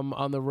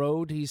 On the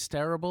road, he's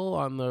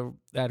terrible.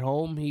 At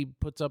home, he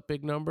puts up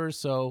big numbers.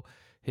 So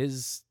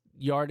his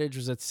yardage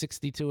was at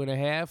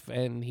 62.5,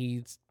 and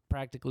he's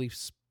practically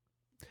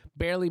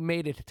barely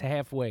made it to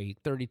halfway,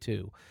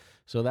 32.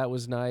 So that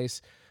was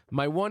nice.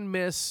 My one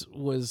miss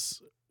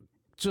was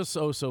just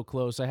so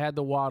close. I had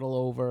the Waddle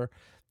over.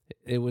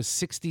 It was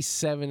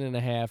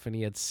 67.5, and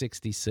he had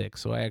 66.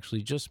 So I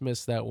actually just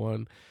missed that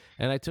one.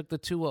 And I took the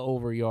Tua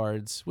over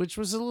yards, which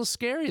was a little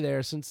scary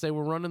there since they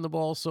were running the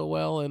ball so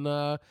well, and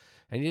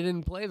you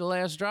didn't play the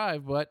last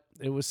drive, but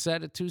it was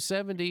set at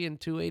 270 and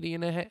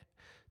 280.5.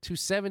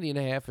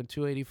 270.5 and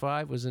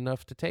 285 was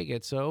enough to take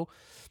it. So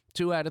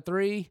 2 out of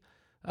 3.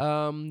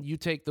 You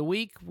take the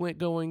week, went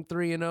going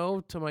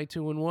 3-0 to my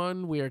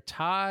 2-1. We are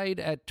tied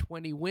at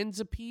 20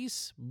 wins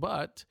apiece,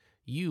 but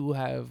you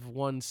have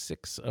won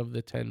 6 of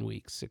the 10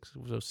 weeks.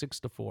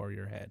 6-4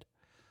 you're ahead.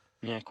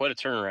 Yeah, quite a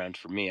turnaround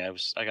for me. I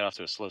got off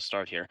to a slow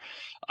start here.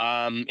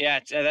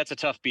 That's a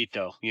tough beat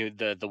though.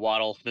 The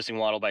Waddle, missing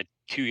Waddle by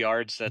 2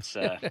 yards. That's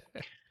that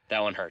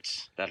one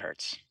hurts. That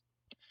hurts.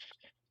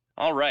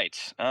 All right.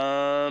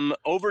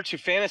 Over to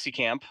fantasy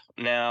camp.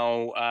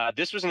 Now,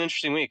 this was an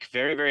interesting week.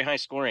 Very, very high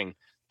scoring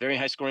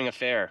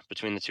affair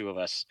between the two of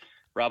us.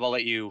 Rob, I'll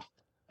let you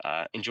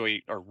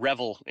enjoy or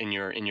revel in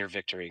your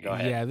victory. Go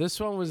ahead. Yeah, this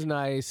one was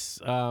nice.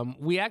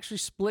 We actually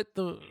split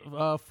the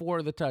 4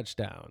 of the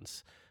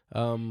touchdowns.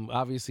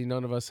 Obviously,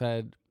 none of us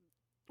had.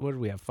 What did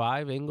we have?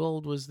 5.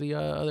 Ingold was the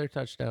other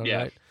touchdown,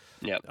 right?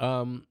 Yeah.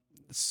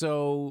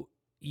 So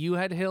you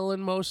had Hill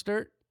and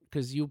Mostert.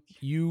 because you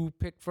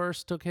picked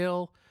first, took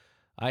Hill.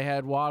 I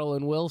had Waddle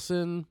and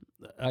Wilson.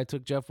 I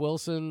took Jeff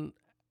Wilson.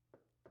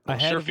 Well,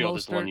 ahead of Sherfield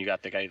is the one Mostert. you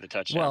got the guy the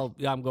touchdown. Well,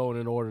 I'm going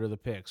in order of the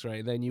picks,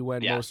 right? Then you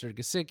went Mostert,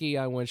 Gesicki.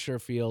 I went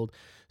Sherfield.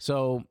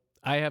 So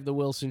I have the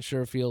Wilson,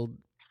 Sherfield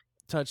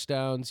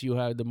touchdowns. You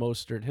had the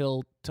Mostert,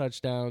 Hill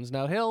touchdowns.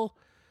 Now Hill,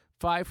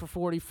 5 for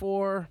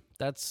 44.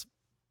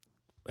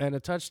 And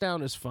a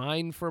touchdown is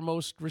fine for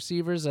most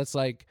receivers. That's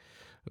like,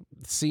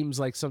 seems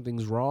like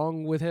something's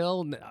wrong with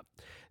Hill.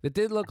 It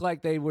did look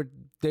like they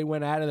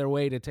went out of their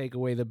way to take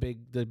away the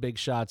big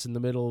shots in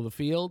the middle of the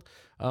field.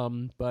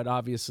 But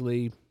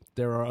obviously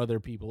there are other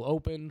people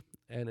open,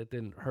 and it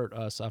didn't hurt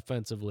us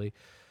offensively.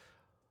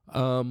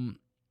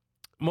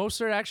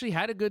 Mostert actually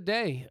had a good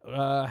day.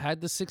 Had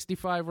the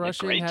 65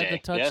 rushing, had the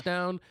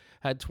touchdown,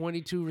 had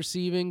 22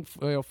 receiving,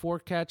 4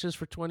 catches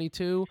for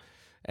 22.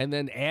 And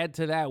then add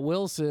to that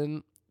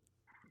Wilson,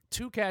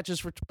 2 catches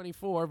for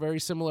 24, very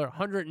similar,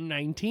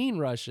 119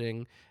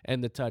 rushing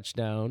and the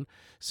touchdown.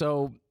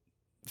 So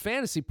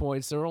fantasy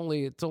points,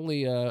 it's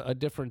only a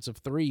difference of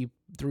 3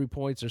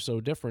 points or so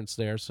difference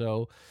there.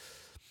 So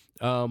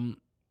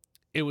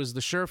it was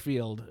the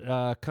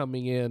Sherfield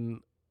coming in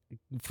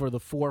for the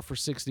 4 for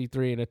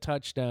 63 and a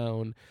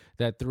touchdown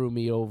that threw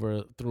me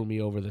over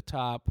the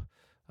top.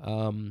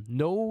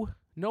 No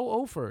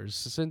offers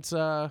since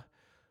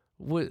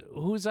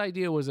whose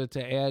idea was it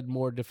to add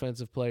more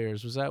defensive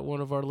players? Was that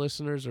one of our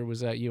listeners, or was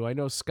that you? I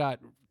know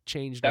Scott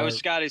changed. That was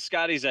Scotty.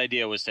 Scotty's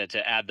idea was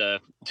to add to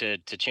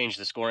change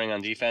the scoring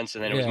on defense,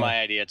 and then it was my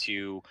idea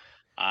to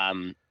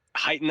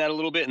heighten that a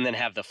little bit, and then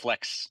have the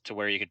flex to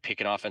where you could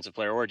pick an offensive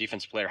player or a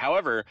defensive player.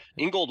 However,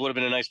 Ingold would have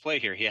been a nice play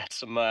here. He had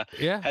some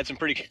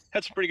pretty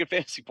good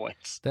fantasy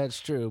points. That's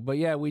true, but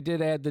yeah, we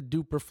did add the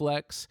duper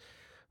flex,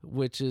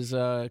 which is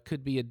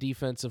could be a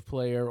defensive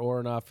player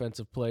or an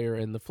offensive player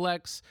in the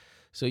flex.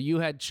 So you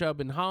had Chubb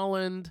and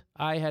Holland.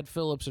 I had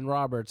Phillips and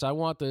Roberts. I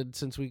wanted,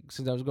 since I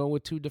was going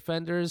with 2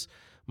 defenders,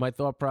 my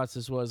thought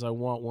process was I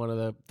want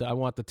I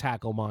want the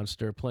tackle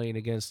monster playing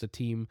against a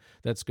team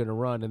that's going to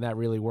run, and that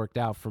really worked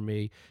out for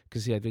me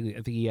because I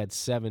think he had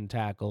 7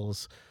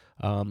 tackles,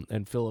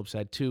 and Phillips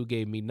had 2,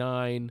 gave me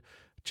 9.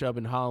 Chubb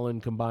and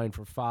Holland combined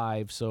for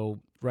 5. So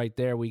right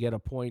there we get a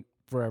point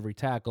for every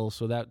tackle.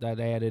 So that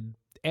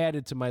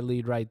added to my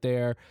lead right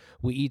there.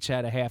 We each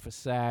had a half a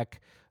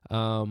sack.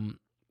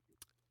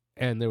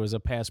 And there was a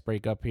pass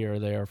break up here or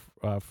there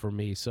for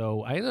me.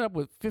 So I ended up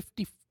with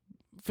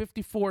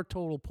 54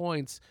 total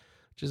points,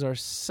 which is our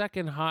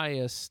second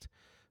highest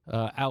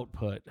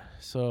output.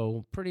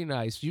 So pretty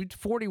nice.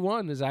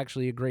 41 is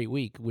actually a great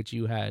week, which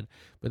you had,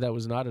 but that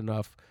was not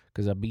enough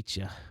because I beat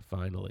you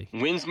finally.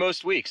 Wins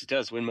most weeks. It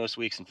does win most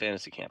weeks in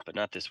fantasy camp, but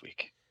not this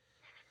week.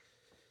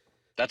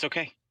 That's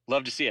okay.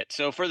 Love to see it.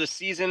 So for the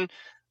season,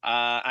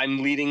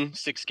 I'm leading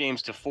 6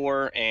 games to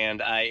 4,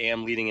 and I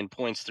am leading in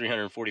points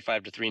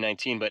 345 to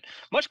 319, but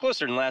much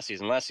closer than last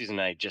season. Last season,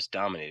 I just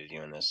dominated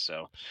you in this,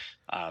 so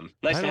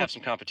nice to have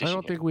some competition. I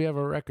don't think we have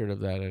a record of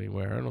that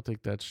anywhere. I don't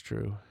think that's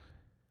true.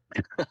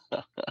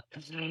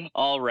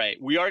 All right.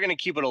 We are going to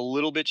keep it a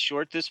little bit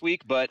short this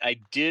week, but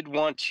I did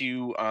want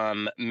to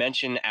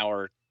mention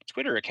our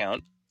Twitter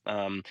account.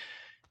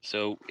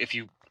 So if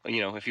you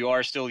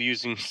are still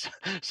using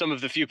some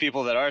of the few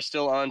people that are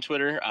still on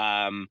Twitter,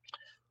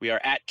 we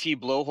are at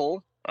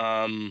BlowHole.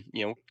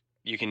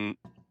 You can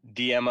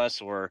DM us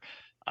or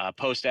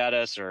post at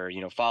us or,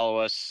 follow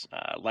us,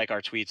 like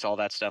our tweets, all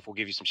that stuff. We'll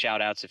give you some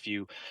shout outs if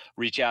you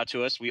reach out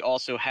to us. We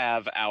also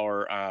have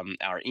our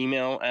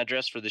email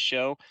address for the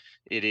show.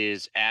 It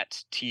is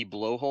at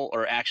 @blowhole,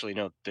 or actually,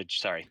 no, at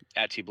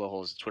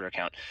 @blowhole is the Twitter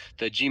account.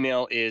 The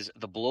Gmail is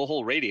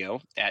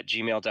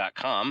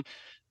theblowholeradio@gmail.com.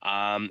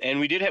 And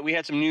we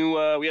had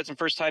some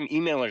first time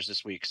emailers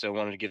this week. So I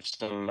wanted to give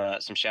some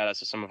shout outs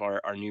to some of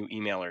our new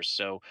emailers.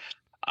 So,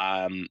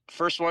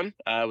 first one,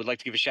 I would like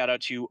to give a shout out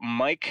to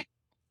Mike.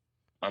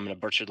 I'm going to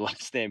butcher the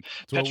last name.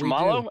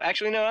 Petramalo.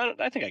 Actually, no,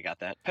 I think I got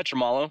that.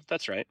 Petramalo.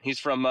 That's right. He's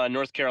from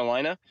North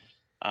Carolina.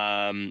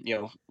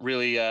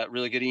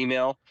 Really good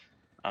email.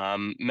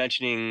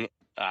 Mentioning,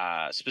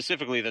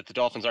 specifically that the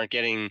Dolphins aren't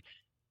getting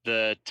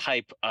the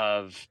type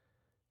of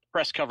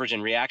press coverage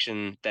and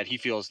reaction that he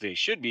feels they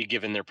should be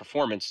given their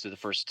performance through the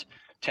first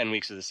 10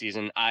 weeks of the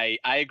season. I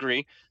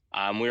agree.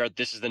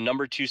 This is the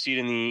number 2 seed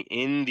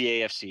in the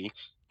AFC.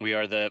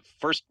 We're in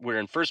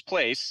first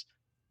place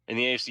in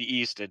the AFC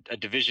East, a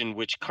division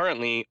which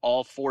currently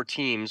all 4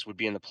 teams would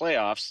be in the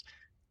playoffs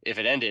if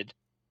it ended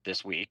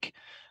this week.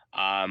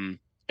 It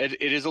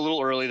is a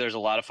little early. There's a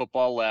lot of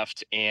football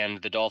left,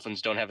 and the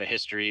Dolphins don't have a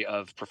history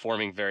of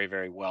performing very,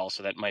 very well.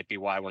 So that might be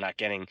why we're not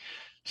getting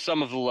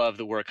some of the love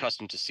that we're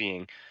accustomed to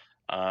seeing.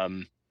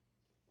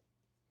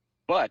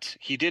 But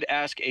he did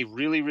ask a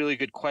really, really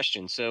good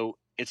question. So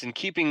it's in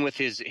keeping with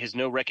his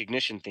no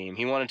recognition theme.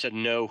 He wanted to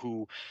know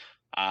who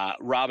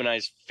Rob and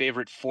I's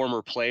favorite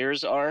former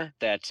players are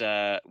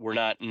that were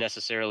not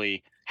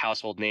necessarily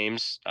household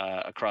names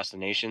across the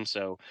nation.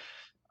 So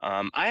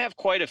I have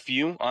quite a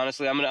few,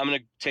 honestly. I'm gonna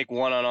take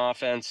one on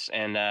offense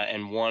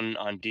and one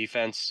on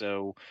defense.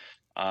 So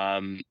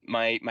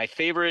my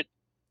favorite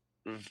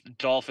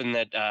Dolphin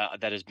that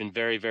that has been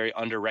very, very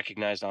under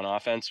recognized on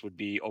offense would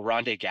be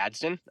Oronde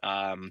Gadsden,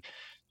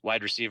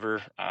 wide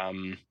receiver,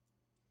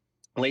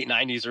 late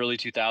 90s, early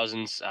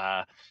 2000s.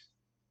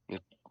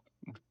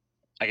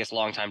 I guess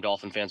longtime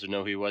Dolphin fans would know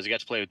who he was. He got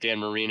to play with Dan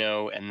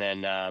Marino and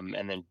then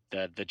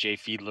the Jay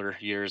Fiedler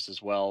years as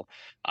well.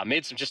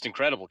 Made some just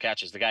incredible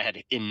catches. The guy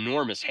had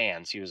enormous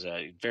hands. He was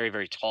a very,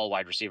 very tall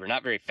wide receiver,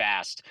 not very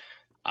fast,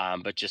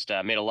 but just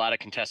made a lot of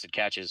contested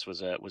catches.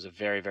 Was a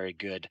very, very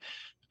good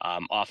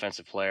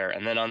offensive player.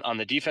 And then on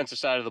the defensive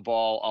side of the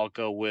ball, I'll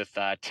go with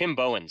Tim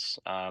Bowens.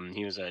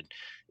 He was an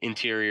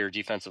interior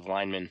defensive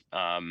lineman,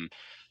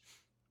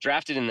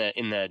 drafted in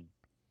the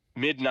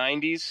mid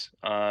 90s.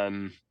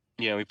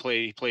 He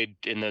played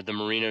in the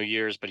Marino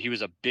years, but he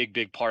was a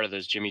big part of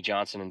those Jimmy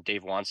Johnson and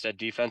Dave Wanstead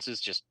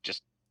defenses,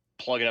 just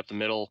plugging up the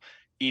middle,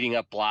 eating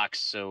up blocks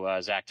so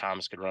Zach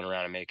Thomas could run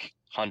around and make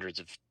hundreds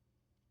of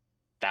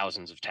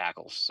thousands of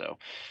tackles. So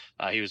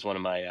he was one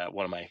of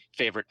my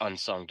favorite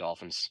unsung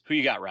Dolphins. Who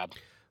you got, Rob?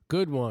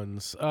 Good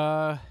ones.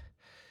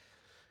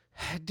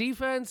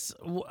 Defense,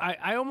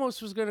 I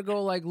almost was going to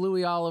go like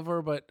Louis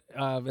Oliver, but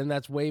and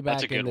that's way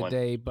back in the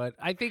day. But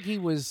I think he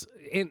was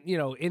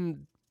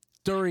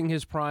during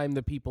his prime,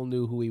 the people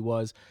knew who he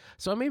was.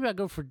 So maybe I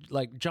go for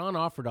like John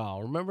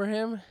Offerdahl. Remember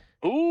him?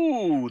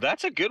 Ooh,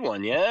 that's a good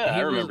one. Yeah,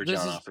 I remember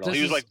John Offerdahl.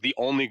 He was like the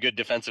only good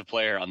defensive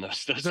player on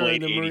those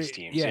late 80s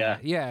teams.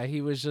 Yeah.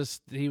 He was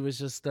just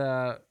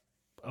a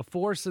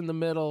force in the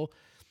middle.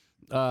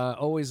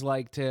 Always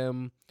liked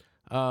him.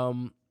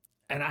 And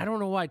I don't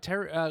know why.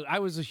 I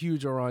was a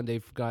huge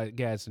Oronde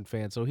Gadsden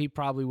fan, so he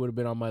probably would have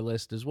been on my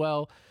list as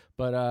well.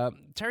 But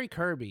Terry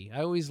Kirby,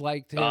 I always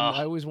liked him.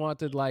 I always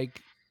wanted like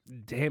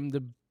him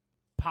to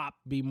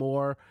be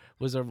more.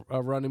 Was a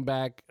running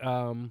back,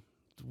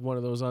 one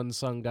of those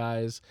unsung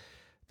guys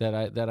that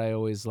I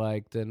always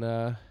liked. And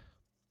I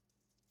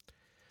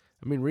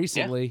mean,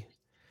 recently,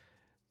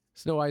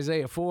 it's no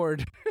Isaiah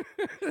Ford.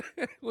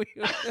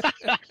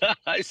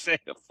 Isaiah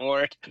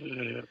Ford.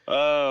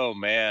 Oh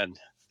man.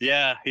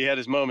 Yeah, he had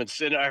his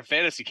moments in our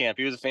fantasy camp.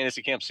 He was a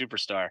fantasy camp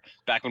superstar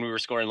back when we were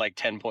scoring like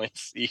 10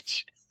 points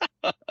each.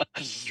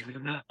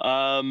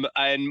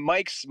 And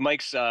Mike's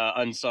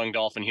unsung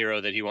Dolphin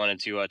hero that he wanted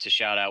to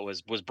shout out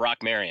was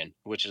Brock Marion,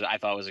 which I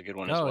thought was a good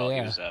one as well. Yeah.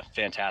 He was a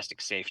fantastic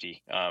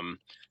safety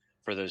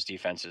for those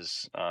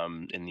defenses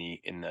in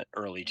the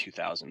early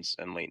 2000s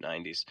and late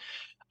 90s.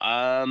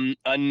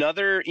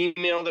 Another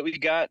email that we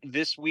got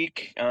this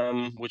week,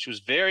 which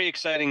was very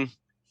exciting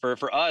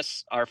for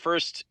us, our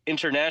first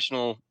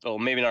international, well,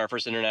 maybe not our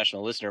first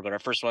international listener, but our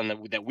first one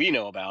that we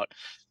know about,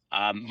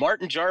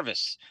 Martin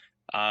Jarvis.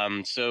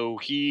 So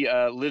he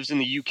lives in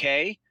the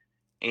UK,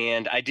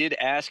 and I did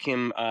ask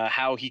him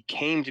how he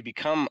came to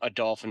become a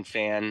Dolphin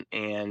fan,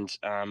 and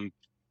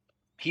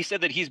he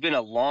said that he's been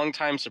a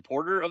longtime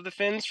supporter of the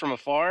Fins from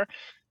afar,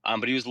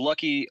 but he was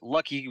lucky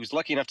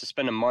enough to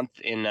spend a month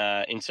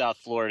in South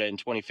Florida in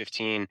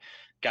 2015.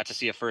 Got to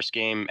see a first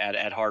game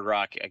at Hard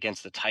Rock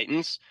against the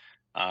Titans.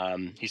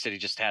 He said he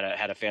just had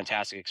a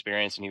fantastic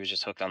experience, and he was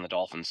just hooked on the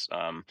Dolphins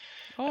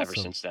ever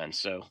since then.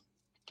 So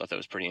thought that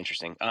was pretty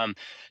interesting.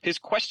 His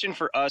question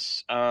for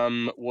us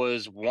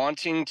was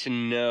wanting to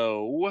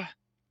know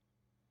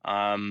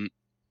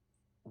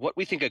what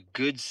we think a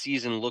good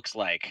season looks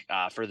like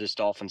for this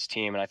Dolphins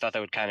team, and I thought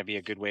that would kind of be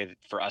a good way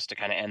for us to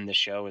kind of end the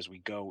show as we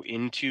go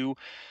into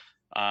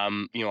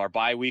our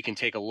bye week and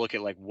take a look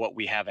at like what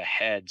we have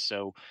ahead.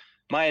 So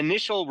my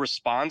initial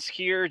response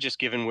here, just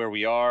given where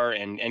we are,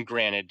 and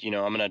granted,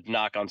 I'm going to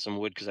knock on some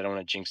wood because I don't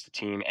want to jinx the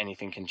team.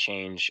 Anything can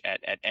change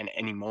at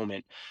any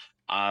moment.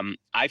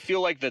 I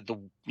feel like that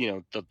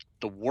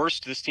the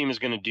worst this team is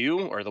going to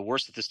do, or the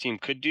worst that this team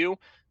could do,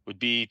 would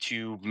be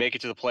to make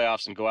it to the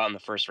playoffs and go out in the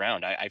first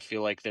round. I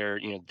feel like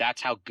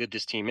that's how good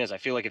this team is. I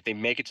feel like if they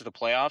make it to the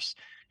playoffs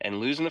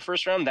and lose in the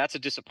first round, that's a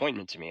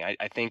disappointment to me.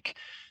 I think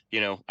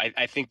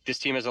this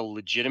team has a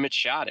legitimate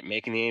shot at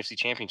making the AFC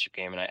Championship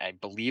game, and I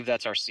believe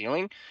that's our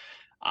ceiling.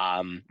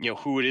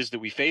 Who it is that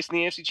we face in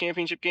the AFC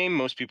Championship game,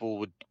 most people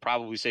would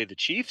probably say the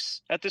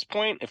Chiefs at this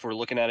point. If we're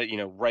looking at it,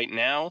 right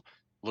now,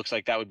 looks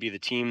like that would be the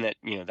team that,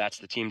 that's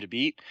the team to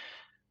beat.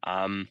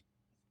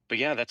 But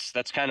yeah,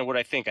 that's kind of what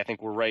I think. I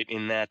think we're right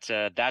in that.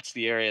 That's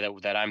the area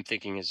that I'm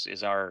thinking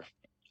is our,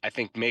 I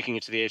think, making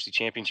it to the AFC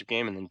Championship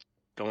game and then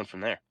going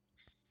from there.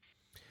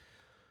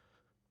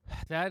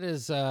 That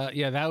is,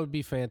 that would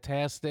be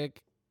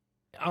fantastic.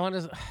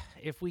 Honestly,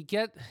 if we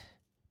get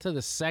to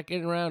the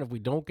second round, if we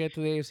don't get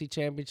to the AFC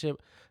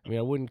Championship, I mean,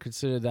 I wouldn't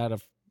consider that a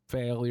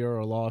failure or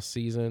a lost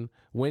season.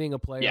 Winning a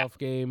playoff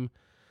game,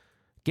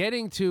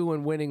 getting to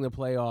and winning the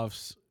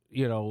playoffs,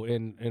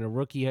 in a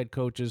rookie head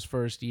coach's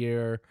first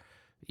year,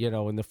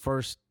 in the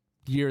first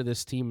year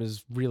this team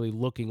is really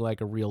looking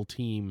like a real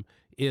team,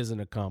 is an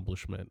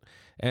accomplishment.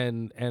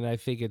 And I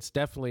think it's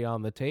definitely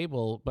on the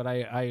table, but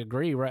I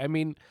agree, right? I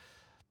mean,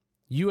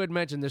 you had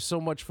mentioned there's so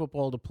much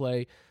football to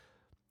play.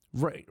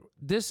 Right.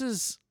 This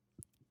is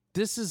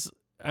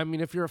I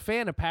mean, if you're a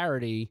fan of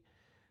parity,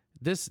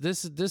 this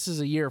is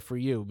a year for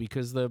you,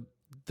 because the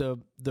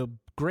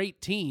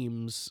great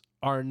teams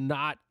are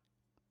not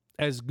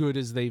as good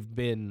as they've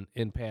been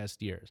in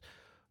past years.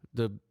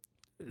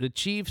 The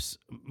Chiefs,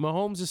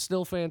 Mahomes is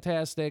still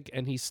fantastic,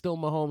 and he's still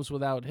Mahomes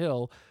without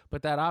Hill,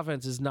 but that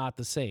offense is not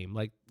the same.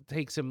 Like, it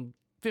takes him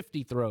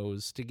 50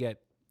 throws to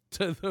get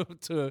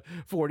to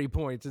 40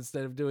 points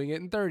instead of doing it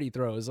in 30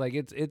 throws. Like,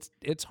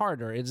 it's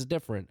harder. It's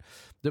different.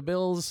 The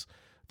Bills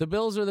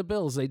are the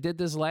Bills. They did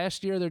this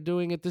last year. They're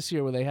doing it this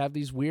year where they have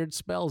these weird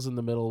spells in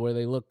the middle where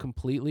they look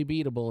completely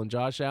beatable, and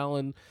Josh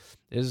Allen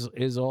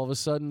is all of a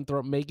sudden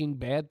making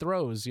bad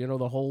throws. You know,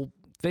 the whole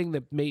thing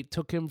that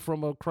took him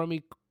from a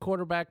crummy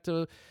quarterback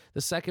to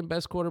the second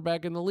best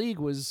quarterback in the league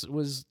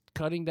was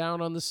cutting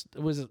down on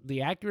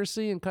the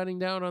accuracy and cutting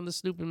down on the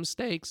stupid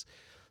mistakes.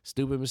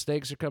 Stupid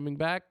mistakes are coming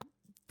back.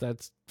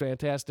 That's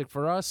fantastic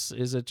for us.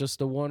 Is it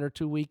just a 1 or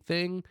 2 week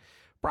thing?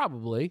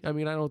 Probably. I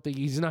mean, I don't think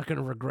he's not going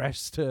to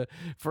regress to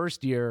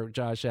first year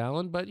Josh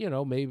Allen, but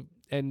maybe.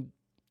 And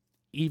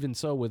even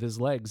so, with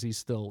his legs, he's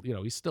still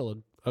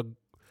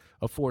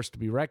a force to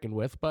be reckoned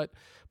with. But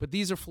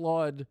these are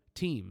flawed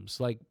teams.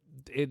 Like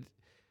it.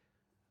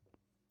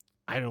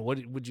 I don't know.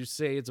 What would you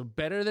say? It's a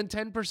better than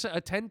 10%,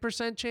 a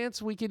 10%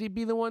 chance we could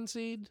be the 1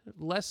 seed?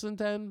 Less than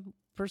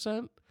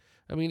 10%?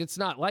 I mean, it's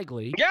not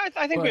likely. Yeah,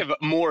 I think we have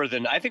more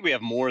than a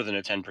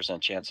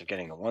 10% chance of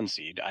getting the 1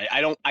 seed.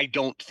 I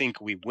don't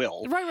think we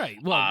will. Right.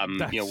 Well,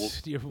 that's,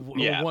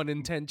 1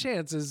 in 10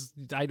 chances.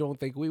 I don't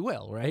think we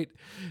will. Right.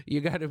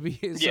 You got to be.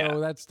 So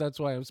that's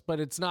why. But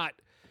it's not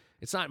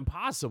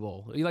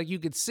impossible. Like, you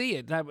could see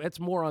it. It's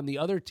more on the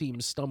other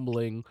teams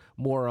stumbling,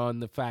 more on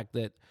the fact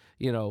that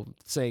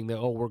saying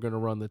that we're going to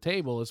run the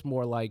table. It's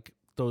more like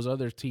those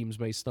other teams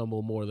may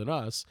stumble more than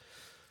us.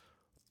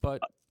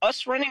 But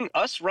us running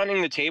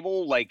the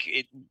table, like,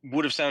 it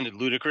would have sounded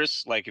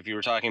ludicrous, like if you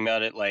were talking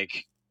about it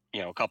like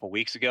a couple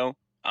weeks ago.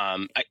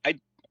 I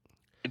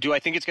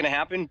think it's going to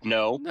happen?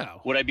 No.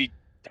 Would I be?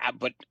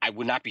 But I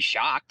would not be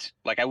shocked.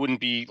 Like, I wouldn't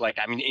be like.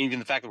 I mean, even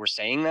the fact that we're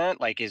saying that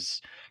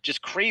is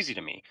just crazy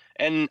to me.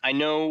 And I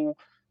know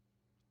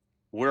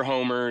we're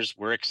homers,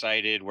 we're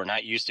excited, we're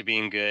not used to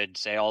being good.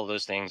 Say all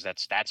those things.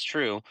 That's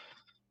true.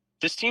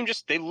 This team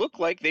they look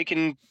like they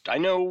can. I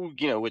know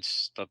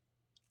it's the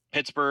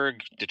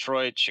Pittsburgh,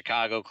 Detroit,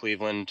 Chicago,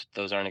 Cleveland,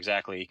 those aren't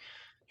exactly,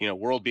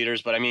 world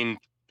beaters. But I mean,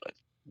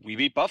 we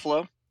beat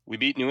Buffalo, we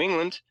beat New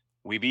England,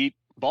 we beat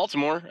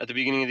Baltimore at the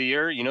beginning of the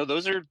year.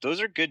 Those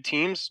are good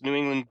teams. New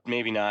England,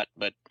 maybe not,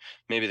 but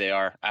maybe they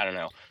are. I don't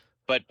know.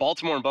 But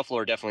Baltimore and Buffalo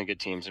are definitely good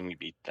teams, and we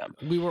beat them.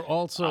 We were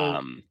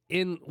also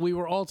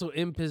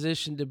in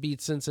position to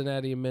beat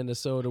Cincinnati and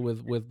Minnesota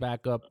with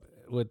backup.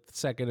 With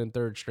second and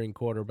third string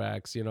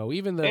quarterbacks,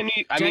 even the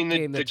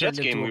the Jets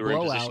game we were in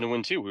position to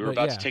win too. We were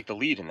about to take the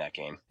lead in that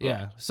game.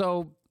 Yeah.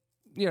 So,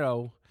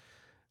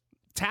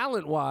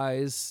 talent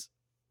wise,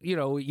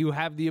 you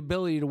have the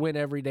ability to win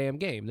every damn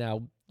game.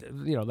 Now,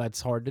 that's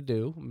hard to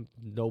do.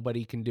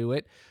 Nobody can do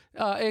it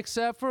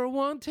except for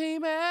one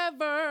team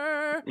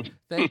ever.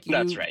 Thank you,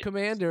 That's right.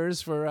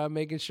 Commanders, for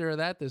making sure of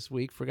that this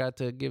week. Forgot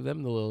to give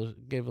them a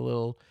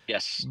little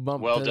yes.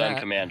 Bump well to done, that.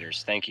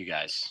 Commanders. Thank you,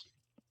 guys.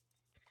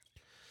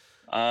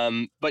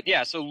 But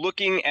yeah, so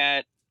looking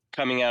at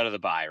coming out of the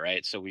bye,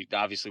 right? So we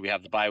have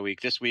the bye week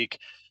this week.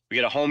 We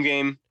get a home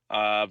game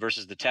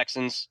versus the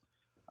Texans.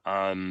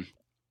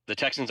 The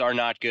Texans are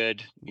not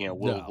good.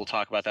 We'll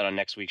talk about that on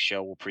next week's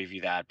show. We'll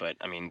preview that. But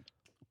I mean,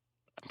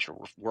 I'm sure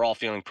we're all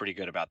feeling pretty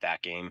good about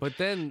that game. But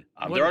then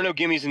there are no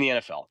gimmies in the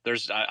NFL.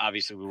 There's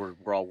obviously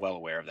we're all well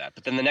aware of that.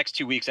 But then the next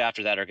 2 weeks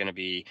after that are going to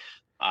be.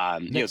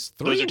 Those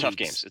are tough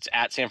games. It's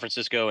at San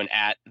Francisco and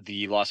at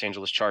the Los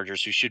Angeles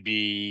Chargers, who should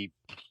be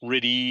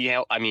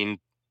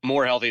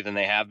more healthy than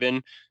they have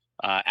been.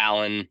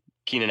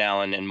 Keenan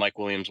Allen, and Mike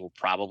Williams will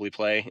probably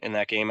play in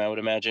that game, I would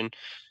imagine.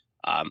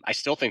 I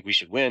still think we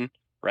should win,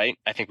 right?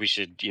 I think we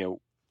should,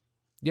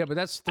 Yeah, but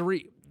that's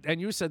 3.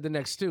 And you said the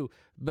next 2.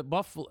 But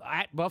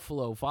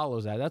Buffalo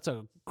follows that. That's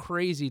a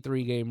crazy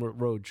 3-game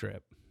road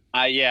trip.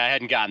 I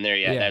hadn't gotten there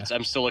yet. Yeah.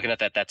 I'm still looking at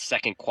that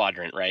second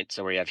quadrant, right?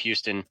 So where you have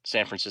Houston,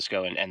 San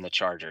Francisco, and the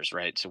Chargers,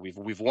 right? So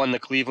we've won the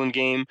Cleveland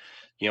game.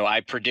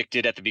 I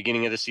predicted at the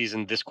beginning of the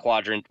season this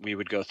quadrant we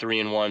would go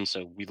 3-1.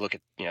 So we look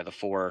at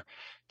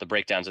the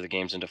breakdowns of the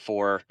games into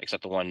 4,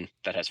 except the one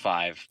that has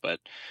 5,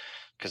 but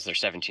because there's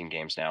 17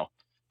 games now.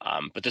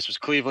 But this was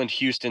Cleveland,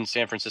 Houston,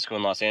 San Francisco,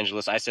 and Los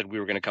Angeles. I said we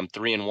were going to come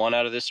 3-1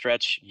 out of this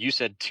stretch. You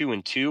said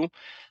 2-2. You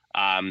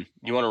want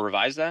to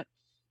revise that?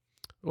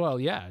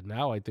 Well, yeah.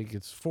 Now I think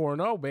it's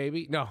 4-0,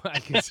 baby. No, I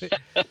can say.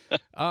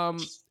 I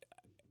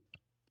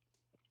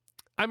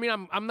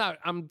mean,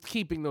 I'm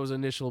keeping those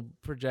initial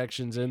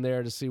projections in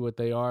there to see what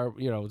they are.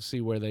 See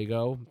where they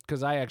go,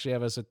 because I actually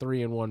have us at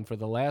 3-1 for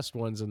the last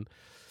ones,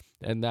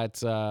 and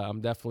that's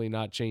I'm definitely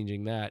not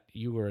changing that.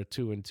 You were at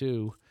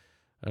 2-2.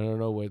 I don't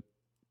know what.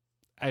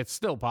 It's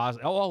still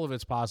possible. All of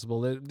it's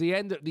possible. The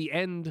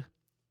end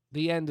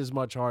is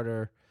much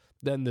harder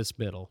than this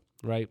middle,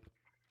 right?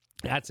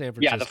 At San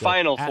Francisco. Yeah, the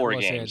final 4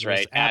 Los games, Angeles,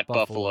 right? At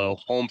Buffalo,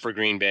 home for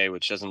Green Bay,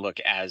 which doesn't look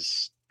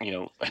as, at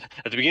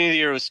the beginning of the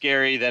year it was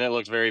scary. Then it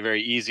looked very,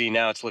 very easy.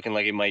 Now it's looking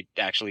like it might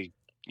actually,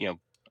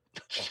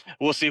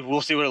 we'll see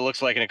what it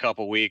looks like in a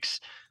couple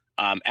weeks.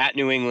 at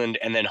New England,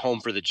 and then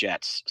home for the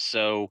Jets.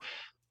 So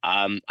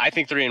I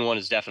think 3-1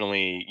 is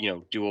definitely,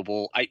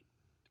 doable.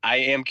 I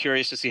am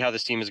curious to see how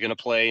this team is going to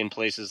play in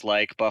places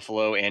like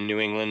Buffalo and New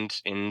England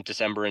in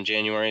December and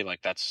January.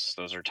 Like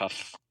those are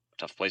tough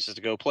places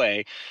to go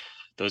play.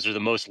 Those are the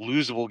most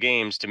losable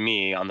games to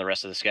me on the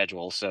rest of the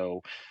schedule.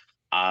 So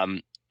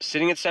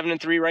sitting at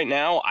 7-3 right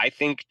now, I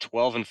think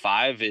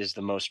 12-5 is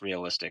the most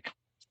realistic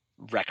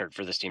record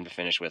for this team to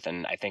finish with,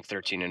 and I think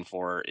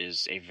 13-4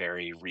 is a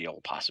very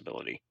real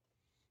possibility.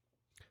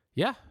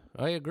 Yeah,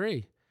 I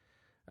agree.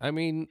 I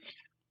mean,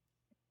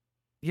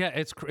 yeah,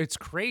 it's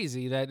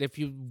crazy that if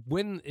you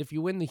win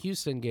the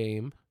Houston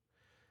game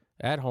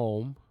at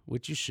home,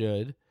 which you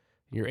should,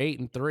 you're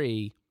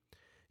 8-3,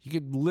 you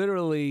could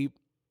literally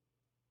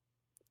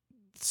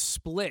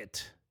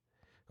split.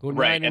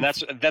 Right, and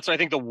that's I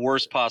think the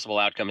worst possible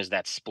outcome is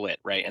that split,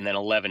 right? And then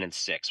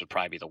 11-6 would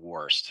probably be the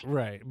worst.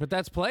 Right, but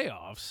that's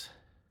playoffs.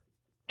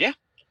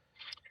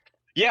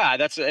 Yeah,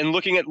 that's, and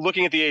looking at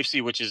the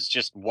AFC, which is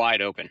just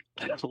wide open.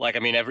 Like, I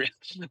mean,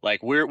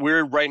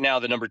 we're right now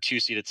the number 2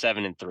 seed at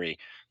 7-3.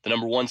 The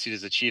number 1 seed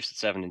is the Chiefs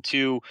at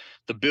 7-2.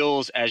 The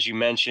Bills, as you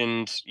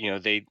mentioned,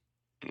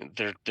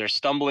 they're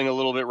stumbling a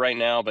little bit right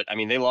now, but I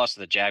mean, they lost to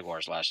the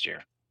Jaguars last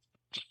year.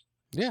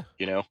 Yeah,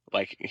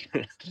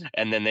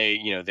 and then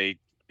they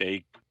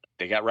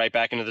got right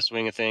back into the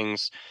swing of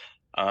things.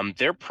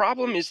 Their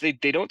problem is they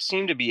don't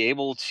seem to be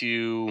able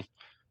to.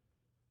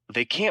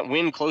 They can't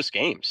win close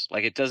games.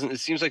 Like it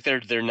seems like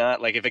they're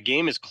not, like if a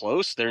game is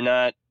close,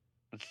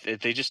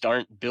 they just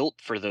aren't built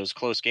for those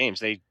close games.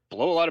 They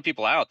blow a lot of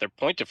people out. Their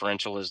point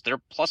differential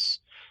they're plus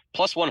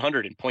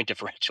 100 in point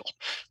differential.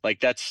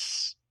 Like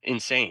that's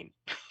insane.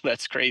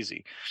 That's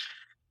crazy.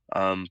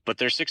 But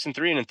they're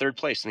 6-3 and in third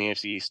place in the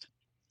AFC East.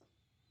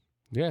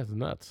 Yeah, it's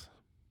nuts.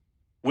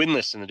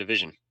 Winless in the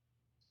division.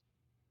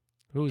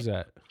 Who's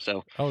that?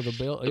 So the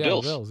Bills. The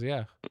Bills. The Bills,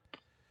 yeah.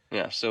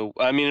 Yeah, so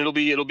I mean, it'll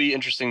be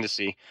interesting to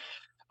see.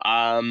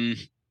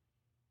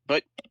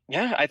 But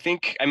yeah, I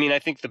think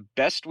the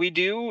best we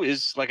do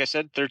is, like I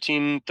said,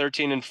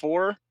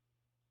 13-4.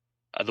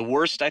 The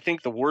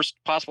worst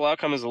possible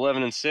outcome is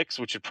 11-6,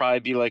 which would probably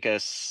be like a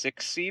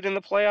 6 seed in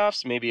the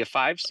playoffs, maybe a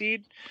 5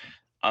 seed.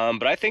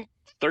 But I think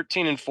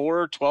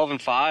 13-4,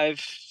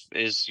 12-5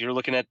 is, you're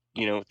looking at,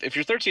 if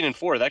you're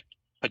 13-4, that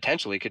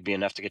potentially could be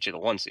enough to get you the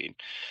 1 seed.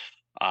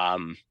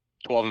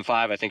 12-5,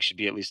 I think, should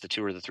be at least the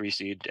 2 or the 3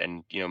 seed,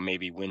 and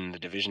maybe win the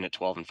division at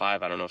 12-5.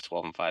 I don't know if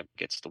 12-5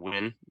 gets the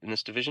win in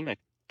this division.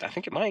 I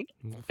think it might,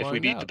 if we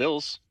beat the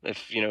Bills.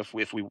 If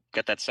we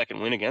get that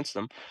second win against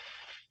them.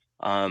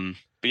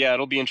 But yeah,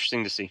 it'll be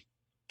interesting to see.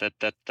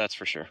 That's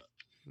for sure.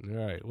 All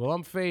right. Well,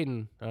 I'm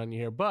fading on you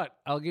here, but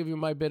I'll give you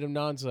my bit of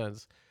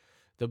nonsense.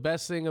 The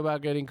best thing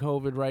about getting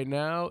COVID right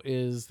now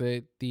is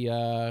that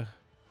the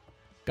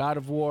God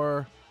of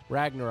War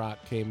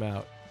Ragnarok came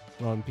out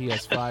on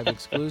PS5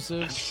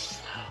 exclusive.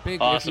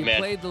 Awesome, if you man.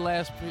 played the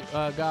last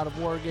God of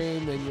War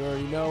game, then you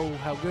already know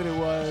how good it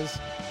was,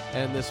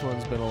 and this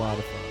one's been a lot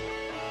of fun.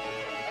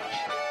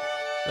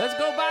 Let's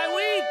go bye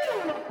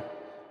week.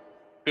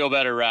 Feel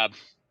better, Rob.